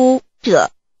而出者，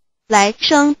来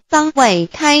生当为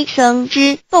胎生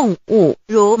之动物，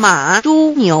如马、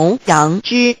猪、牛、羊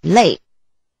之类；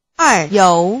二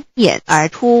由眼而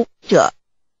出者，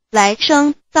来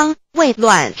生当为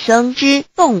卵生之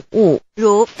动物，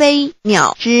如飞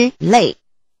鸟之类；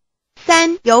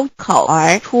三由口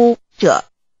而出者，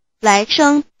来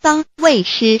生当为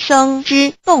湿生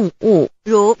之动物，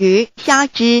如鱼虾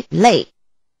之类；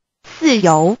四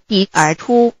由鼻而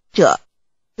出者，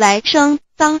来生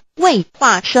当为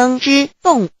化生之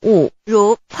动物，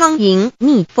如苍蝇、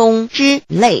蜜蜂之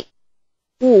类；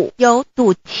五由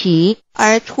肚脐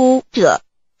而出者，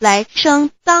来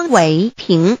生当为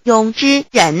平庸之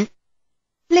人；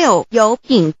六由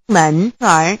顶门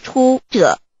而出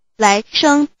者，来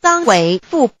生当为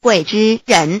富贵之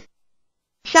人；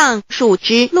上述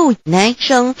之路乃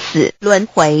生死轮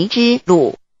回之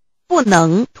路，不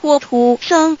能脱出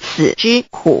生死之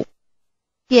苦。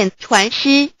点传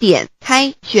师点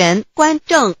开玄关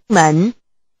正门，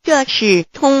这是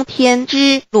通天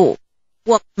之路，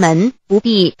我们不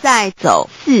必再走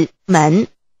四门，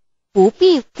不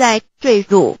必再坠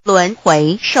入轮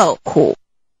回受苦。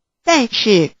但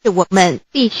是我们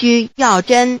必须要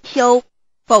真修，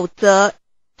否则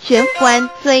玄关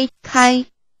虽开，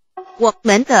我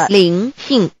们的灵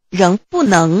性仍不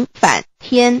能返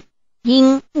天，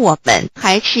因我们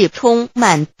还是充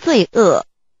满罪恶，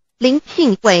灵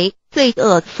性为罪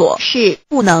恶所是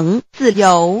不能自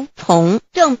由从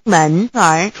正门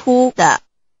而出的。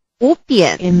5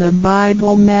点 In the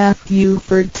Bible, Matthew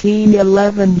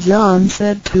 13:11, John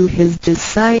said to his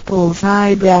disciples,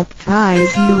 I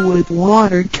baptize you with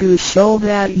water to show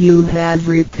that you have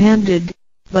repented,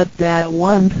 but that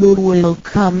one who will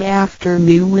come after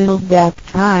me will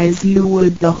baptize you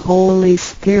with the Holy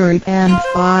Spirit and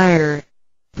fire.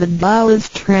 The Tao is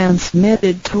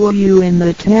transmitted to you in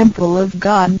the temple of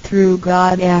God through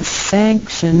God's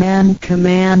sanction and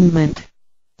commandment.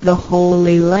 The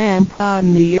holy lamp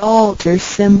on the altar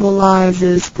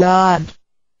symbolizes God.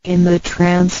 In the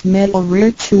transmittal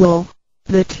ritual,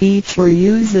 the teacher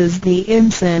uses the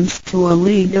incense to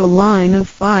lead a line of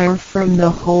fire from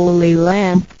the holy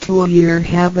lamp to your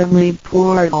heavenly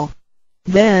portal.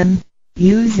 Then,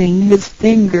 using his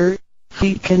finger,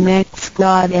 he connects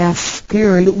God's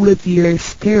spirit with your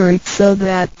spirit so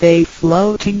that they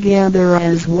flow together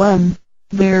as one,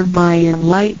 thereby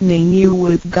enlightening you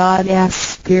with God's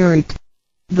Spirit.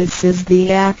 This is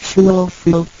the actual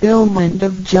fulfillment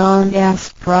of John's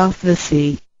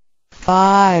prophecy.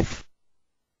 5.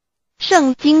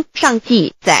 圣经上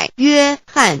记载，约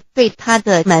翰对他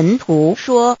的门徒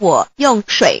说，我用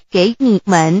水给你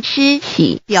们施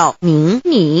洗，表明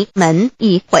你们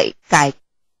已悔改。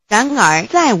然而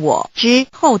在我之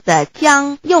后的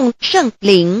将用圣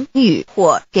灵与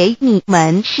火给你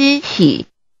们施洗。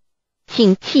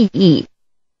请记忆，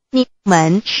你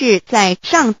们是在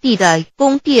上帝的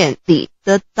宫殿里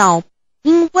得到，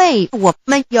因为我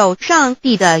们有上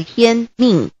帝的天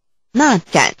命。那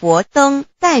盏佛灯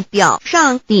代表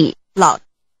上帝老。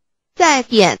在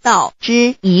点道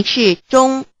之仪式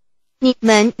中，你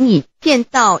们已见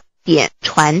到点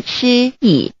传师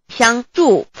以香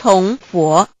柱从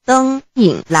佛灯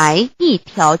引来一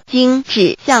条经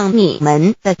指向你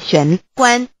们的玄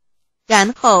关，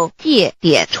然后借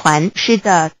点传师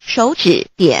的手指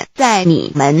点在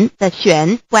你们的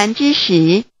玄关之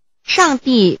时，上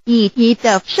帝以你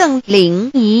的圣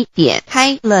灵已点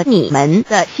开了你们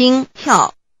的心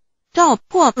窍，照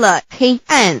破了黑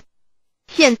暗。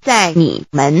现在你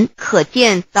们可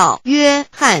见到约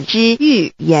翰之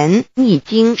预言已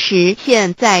经实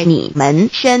现在你们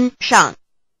身上。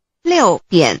6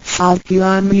点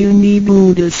Sakyamuni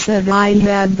Buddha said, I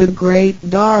had the great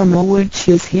Dharma which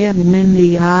is hidden in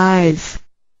the eyes.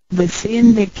 This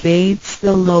indicates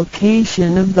the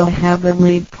location of the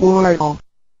heavenly portal.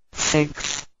 6.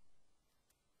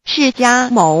 释迦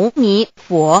牟尼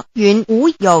佛云无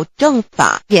有正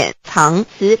法掩藏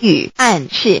此语，暗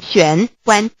示玄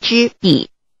关之地。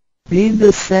Read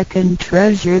the second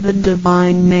treasure, the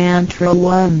divine mantra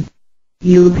 1.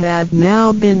 You have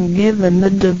now been given the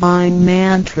divine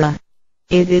mantra.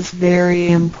 It is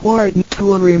very important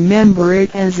to remember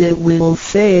it as it will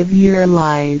save your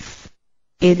life.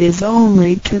 It is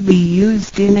only to be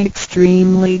used in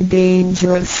extremely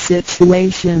dangerous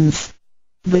situations.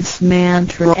 This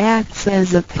mantra acts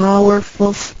as a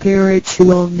powerful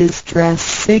spiritual distress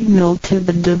signal to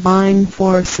the divine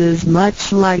forces,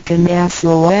 much like an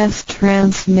SOS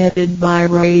transmitted by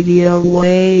radio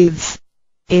waves.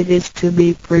 It is to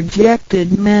be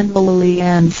projected mentally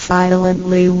and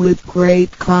silently with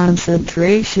great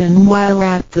concentration, while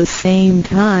at the same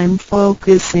time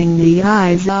focusing the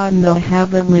eyes on the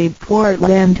heavenly portal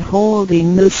and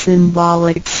holding the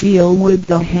symbolic seal with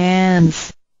the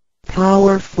hands.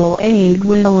 Powerful aid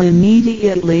will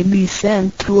immediately be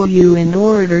sent to you in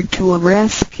order to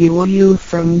rescue you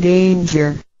from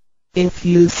danger. If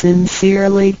you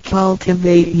sincerely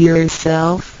cultivate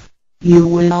yourself, you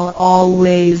will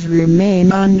always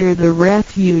remain under the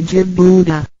refuge of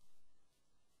Buddha.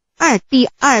 第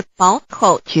二宝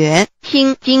口诀，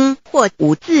心经或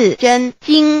五字真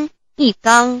经，一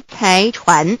刚才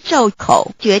传授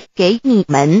口诀给你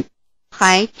们，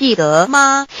还记得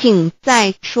吗？请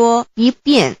再说一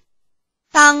遍。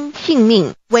当性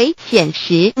命危险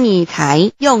时，你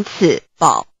才用此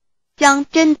宝，将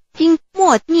真经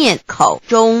默念口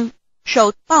中，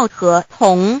手抱合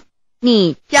同，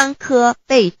你将可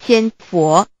被仙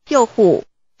佛救护，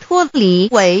脱离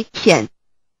危险。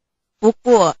不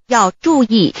过要注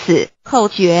意，此口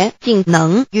诀仅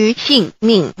能于性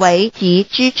命危急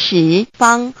之时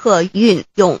方可运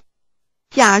用。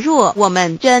假若我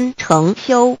们真诚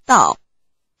修道，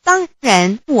当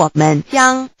然我们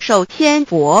将受千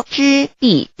佛之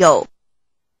庇佑。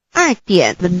2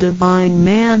点 The divine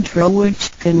mantra which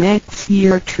connects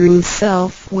your true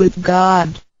self with God.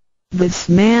 This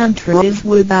mantra is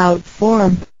without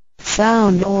form,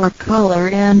 sound or color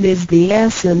and is the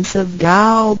essence of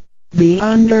Tao, the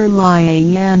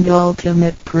underlying and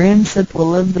ultimate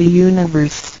principle of the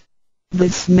universe.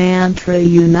 This mantra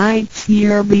unites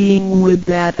your being with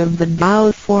that of the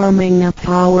Tao, forming a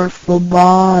powerful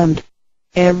bond.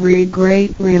 Every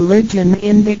great religion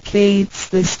indicates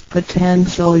this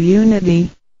potential unity,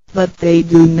 but they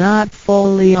do not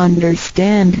fully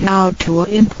understand how to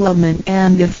implement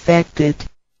and effect it.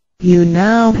 You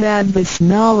now have this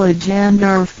knowledge and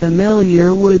are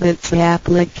familiar with its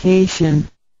application.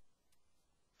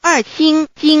 2心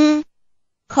经，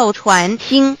口传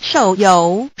心受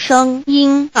由声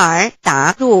音而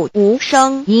达入无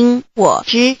声因果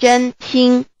之真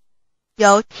心，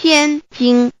由千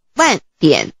经万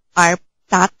典而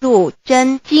达入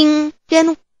真经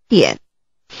真典。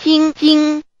心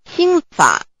经心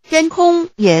法真空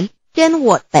言，真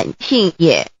我本性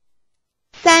也。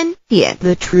3点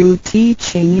The true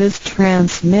teaching is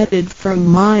transmitted from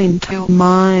mind to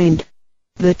mind.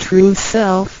 The true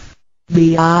self,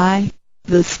 the I,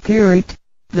 the spirit,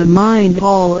 the mind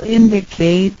all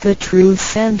indicate the true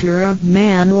center of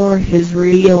man or his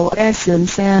real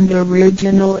essence and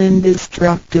original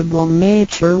indestructible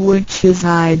nature, which is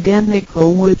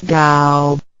identical with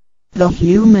Tao. The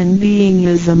human being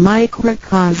is a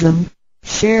microcosm,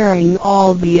 sharing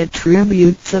all the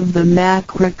attributes of the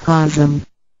macrocosm.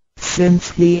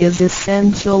 Since he is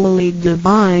essentially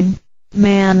divine,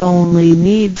 man only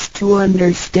needs to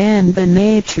understand the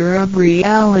nature of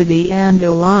reality and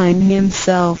align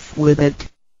himself with it.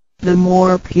 The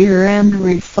more pure and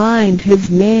refined his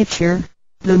nature,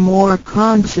 the more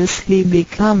conscious he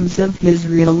becomes of his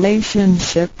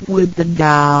relationship with the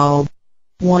Tao.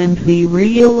 When he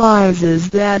realizes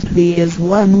that he is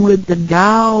one with the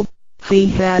Tao, he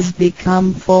has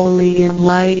become fully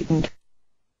enlightened.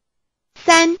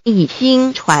 3以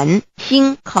心传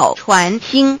心口传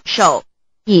心手，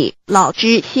以老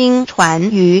之心传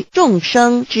于众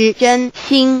生之真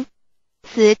心，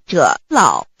此者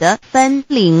老的分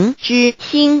灵之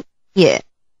心也。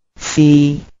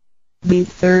C. The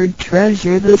third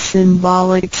treasure, the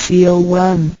symbolic seal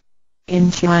 1.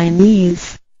 In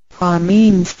Chinese, Pa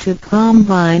means to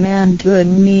combine and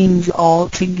Tun means all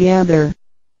together.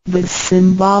 The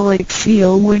symbolic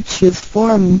seal, which is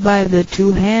formed by the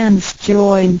two hands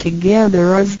joined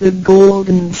together, is the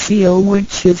golden seal,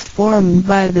 which is formed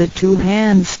by the two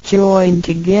hands joined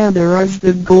together, is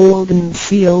the golden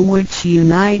seal which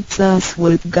unites us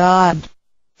with God.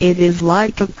 It is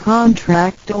like a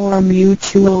contract or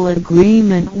mutual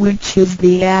agreement, which is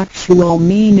the actual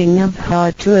meaning of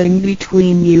Hatun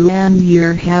between you and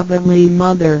your Heavenly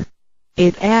Mother.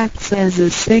 It acts as a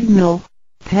signal,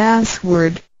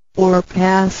 password, or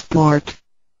passport.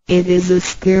 It is a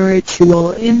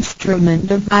spiritual instrument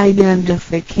of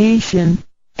identification,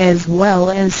 as well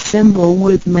as symbol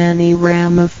with many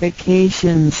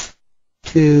ramifications.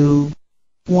 2.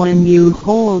 When you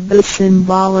hold the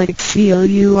symbolic seal,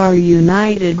 you are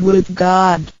united with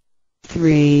God.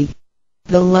 3.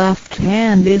 The left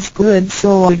hand is good,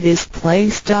 so it is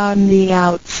placed on the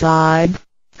outside,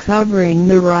 covering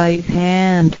the right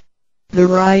hand. The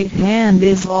right hand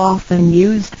is often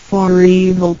used for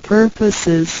evil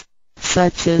purposes,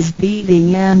 such as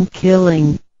beating and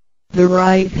killing. The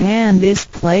right hand is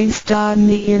placed on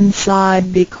the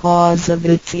inside because of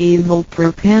its evil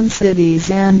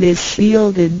propensities and is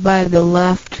shielded by the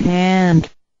left hand.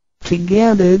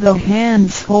 Together the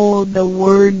hands hold the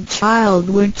word child,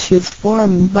 which is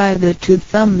formed by the two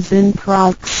thumbs in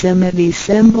proximity,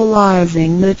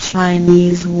 symbolizing the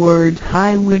Chinese word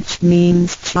hai, which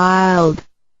means child.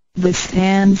 This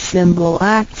hand symbol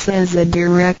acts as a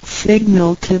direct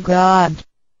signal to God.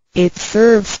 It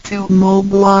serves to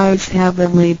mobilize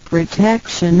heavenly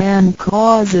protection and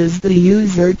causes the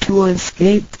user to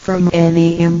escape from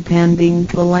any impending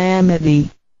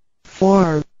calamity.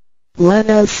 4. Let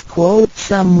us quote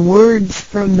some words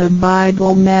from the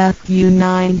Bible. Matthew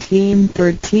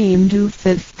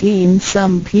 19:13-15.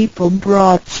 Some people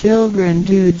brought children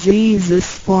to Jesus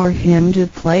for him to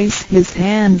place his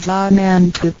hands on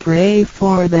and to pray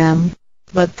for them,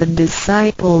 but the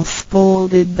disciples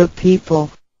scolded the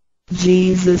people.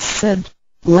 Jesus said,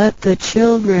 "Let the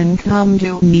children come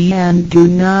to me and do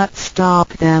not stop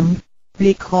them,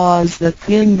 because the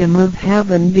kingdom of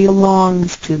heaven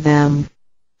belongs to them.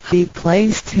 He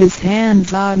placed his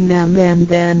hands on them and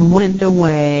then went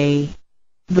away.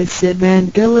 This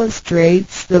event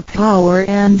illustrates the power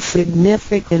and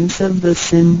significance of the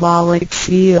symbolic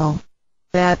seal.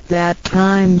 At that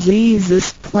time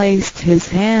Jesus placed his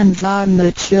hands on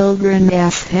the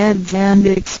children's heads and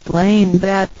explained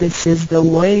that this is the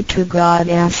way to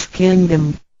God's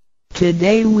kingdom.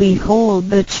 Today we hold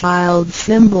the child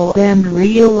symbol and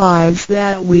realize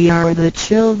that we are the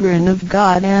children of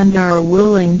God and are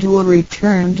willing to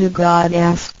return to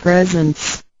God's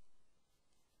presence.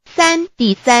 3.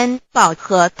 第三宝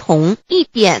和同一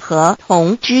点和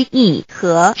同之意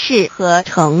和是合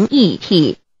成一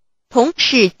体，同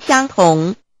是相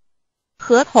同，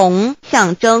和同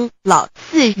象征老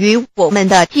赐予我们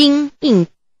的经印，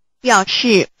表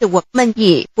示我们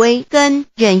已归根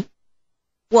认。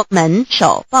我们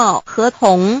守抱合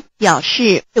同，表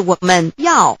示我们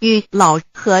要与老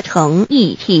合成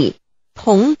一体，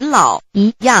同老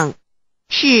一样，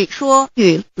是说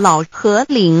与老和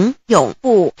灵永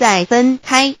不再分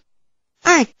开。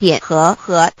2点和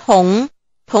合同，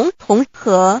同同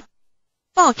和，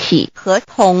抱起合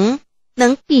同，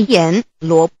能闭眼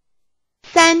罗。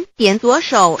3点左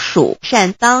手属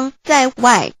善当在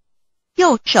外，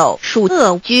右手属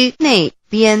恶居内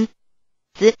边。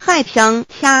子亥相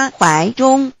掐怀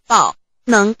中抱，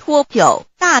能脱臼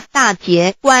大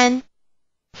节关。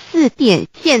4点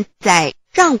现在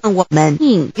让我们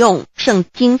引用圣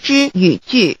经之语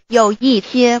句，有一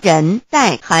些人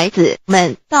带孩子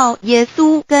们到耶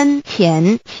稣跟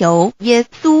前，求耶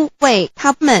稣为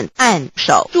他们按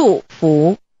手祝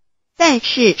福，但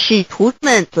是使徒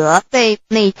们责备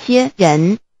那些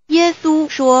人。耶稣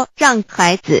说，让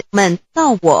孩子们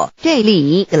到我这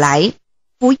里来，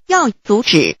不要阻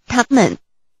止他们，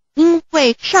因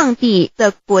为上帝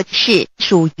的国是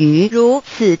属于如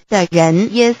此的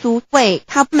人。耶稣为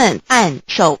他们按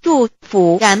手祝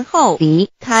福，然后离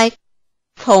开。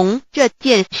从这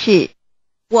件事，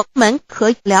我们可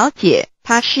以了解，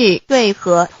它是对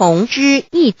合同之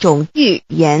一种预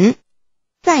言。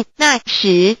在那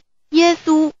时，耶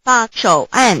稣把手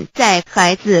按在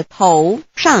孩子头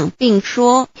上，并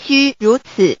说，须如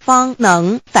此方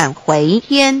能返回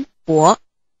天国。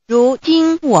如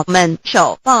今我们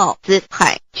守抱子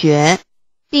海觉，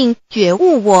并觉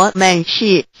悟我们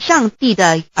是上帝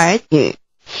的儿女，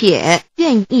且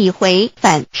愿意回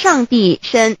返上帝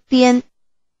身边。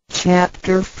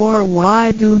Chapter 4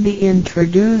 Why do the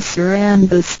introducer and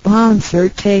the sponsor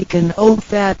take an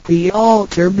oath at the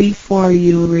altar before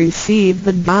you receive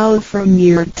the Tao from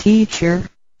your teacher?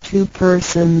 2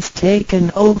 persons take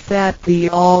an oath at the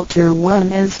altar,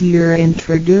 one as your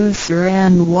introducer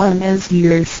and one as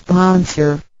your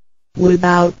sponsor.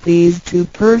 Without these 2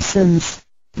 persons,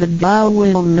 the Tao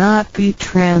will not be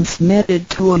transmitted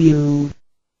to you.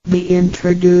 The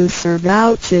introducer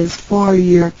vouches for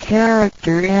your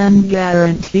character and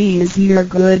guarantees your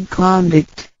good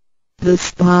conduct. The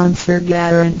sponsor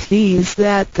guarantees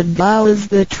that the Tao is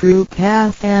the true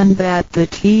path and that the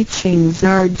teachings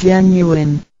are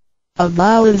genuine. A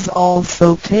vow is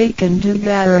also taken to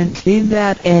guarantee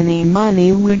that any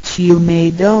money which you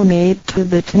may donate to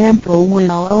the temple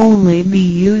will only be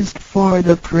used for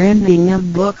the printing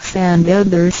of books and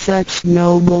other such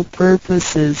noble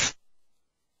purposes.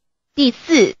 第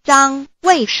4章，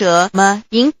为什么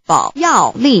引宝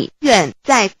要立愿？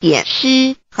在典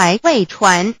诗还未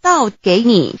传道给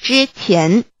你之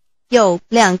前，有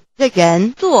2个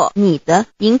人做你的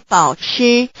引宝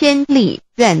师，先立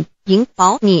愿引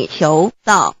保你求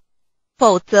道，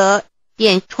否则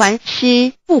典传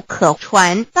师不可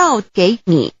传道给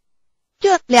你。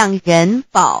这2人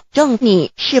保证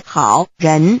你是好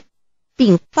人，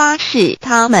并发誓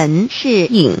他们是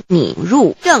引你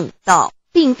入正道，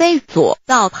并非左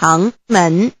道旁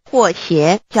门或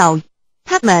邪教。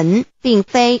他们并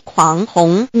非狂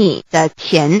哄你的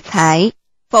钱财，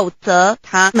否则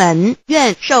他们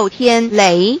愿受天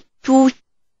雷诛。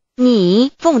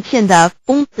你奉献的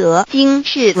功德金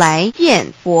是来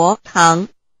建佛堂、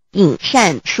引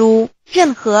善书，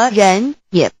任何人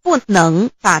也不能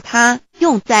把它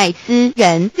用在私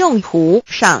人用途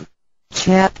上。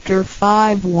Chapter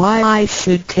 5 Why I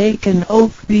should take an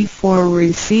oath before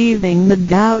receiving the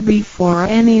Tao. Before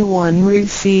anyone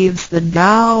receives the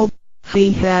Tao,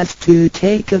 he has to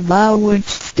take a vow which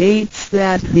states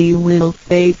that he will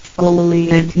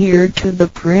faithfully adhere to the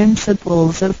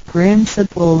principles of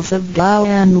Tao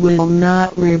and will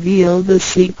not reveal the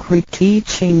secret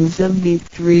teachings of the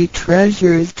 3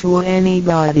 treasures to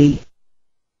anybody.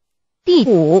 第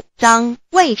5章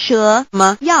为什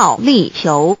么要力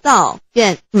求道？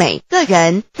愿每个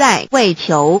人在为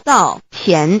求道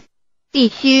前，必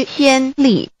须先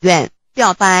立愿，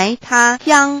表白他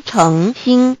将诚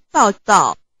心报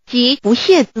道，即不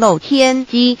泄露天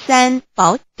机三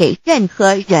宝给任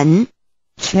何人。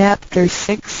Chapter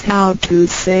 6 How to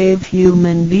Save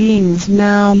Human Beings.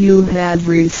 Now you have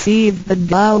received the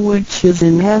Tao, which is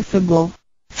ineffable,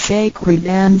 sacred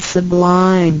and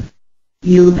sublime.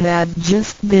 You had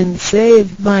just been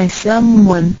saved by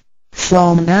someone,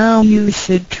 so now you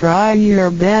should try your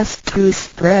best to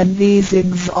spread these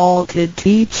exalted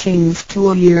teachings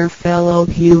to your fellow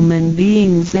human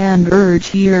beings and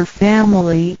urge your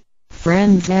family,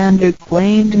 friends and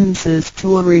acquaintances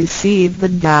to receive the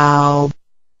Tao.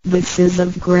 This is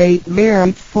of great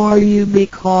merit for you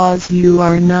because you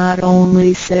are not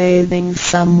only saving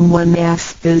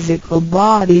someone's physical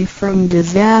body from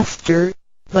disaster,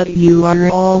 but you are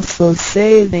also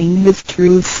saving his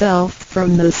true self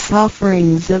from the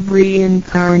sufferings of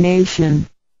reincarnation.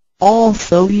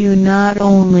 Also, you not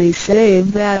only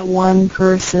save that one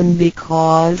person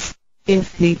because,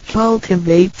 if he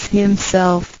cultivates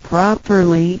himself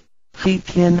properly, he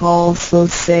can also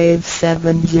save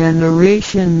 7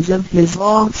 generations of his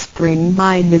offspring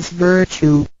by his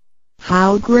virtue.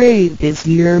 How great is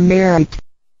your merit!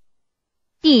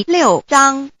 第6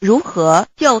章如何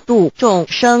救度众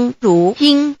生。如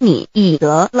今你已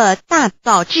得了大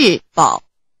道至宝，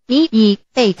你已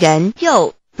被人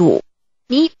救度，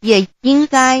你也应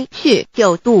该去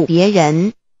救度别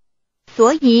人。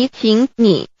所以请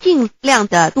你尽量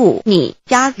的度你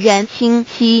家人亲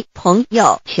戚朋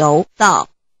友求道，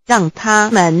让他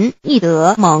们亦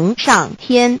得蒙上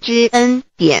天之恩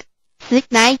典，此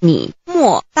乃你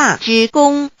莫大之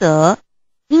功德。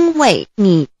因为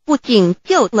你不仅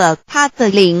救了他的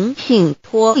灵性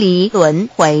脱离轮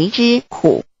回之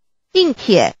苦，并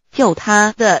且救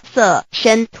他的色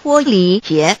身脱离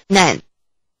劫难，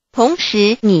同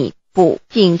时你不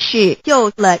仅是救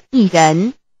了一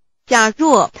人，假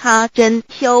若他真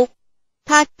修，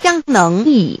他将能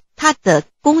以他的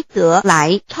功德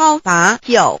来超拔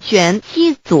9玄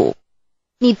7祖。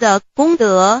你的功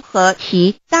德何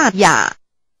其大呀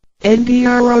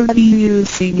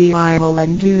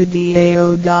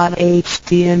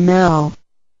！NDRODUCDIO.html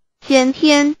先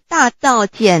天大道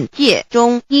简介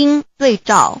中英对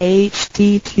照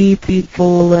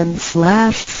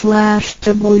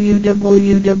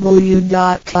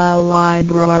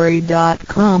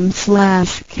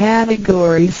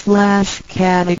http://www.taolibrary.com/category/category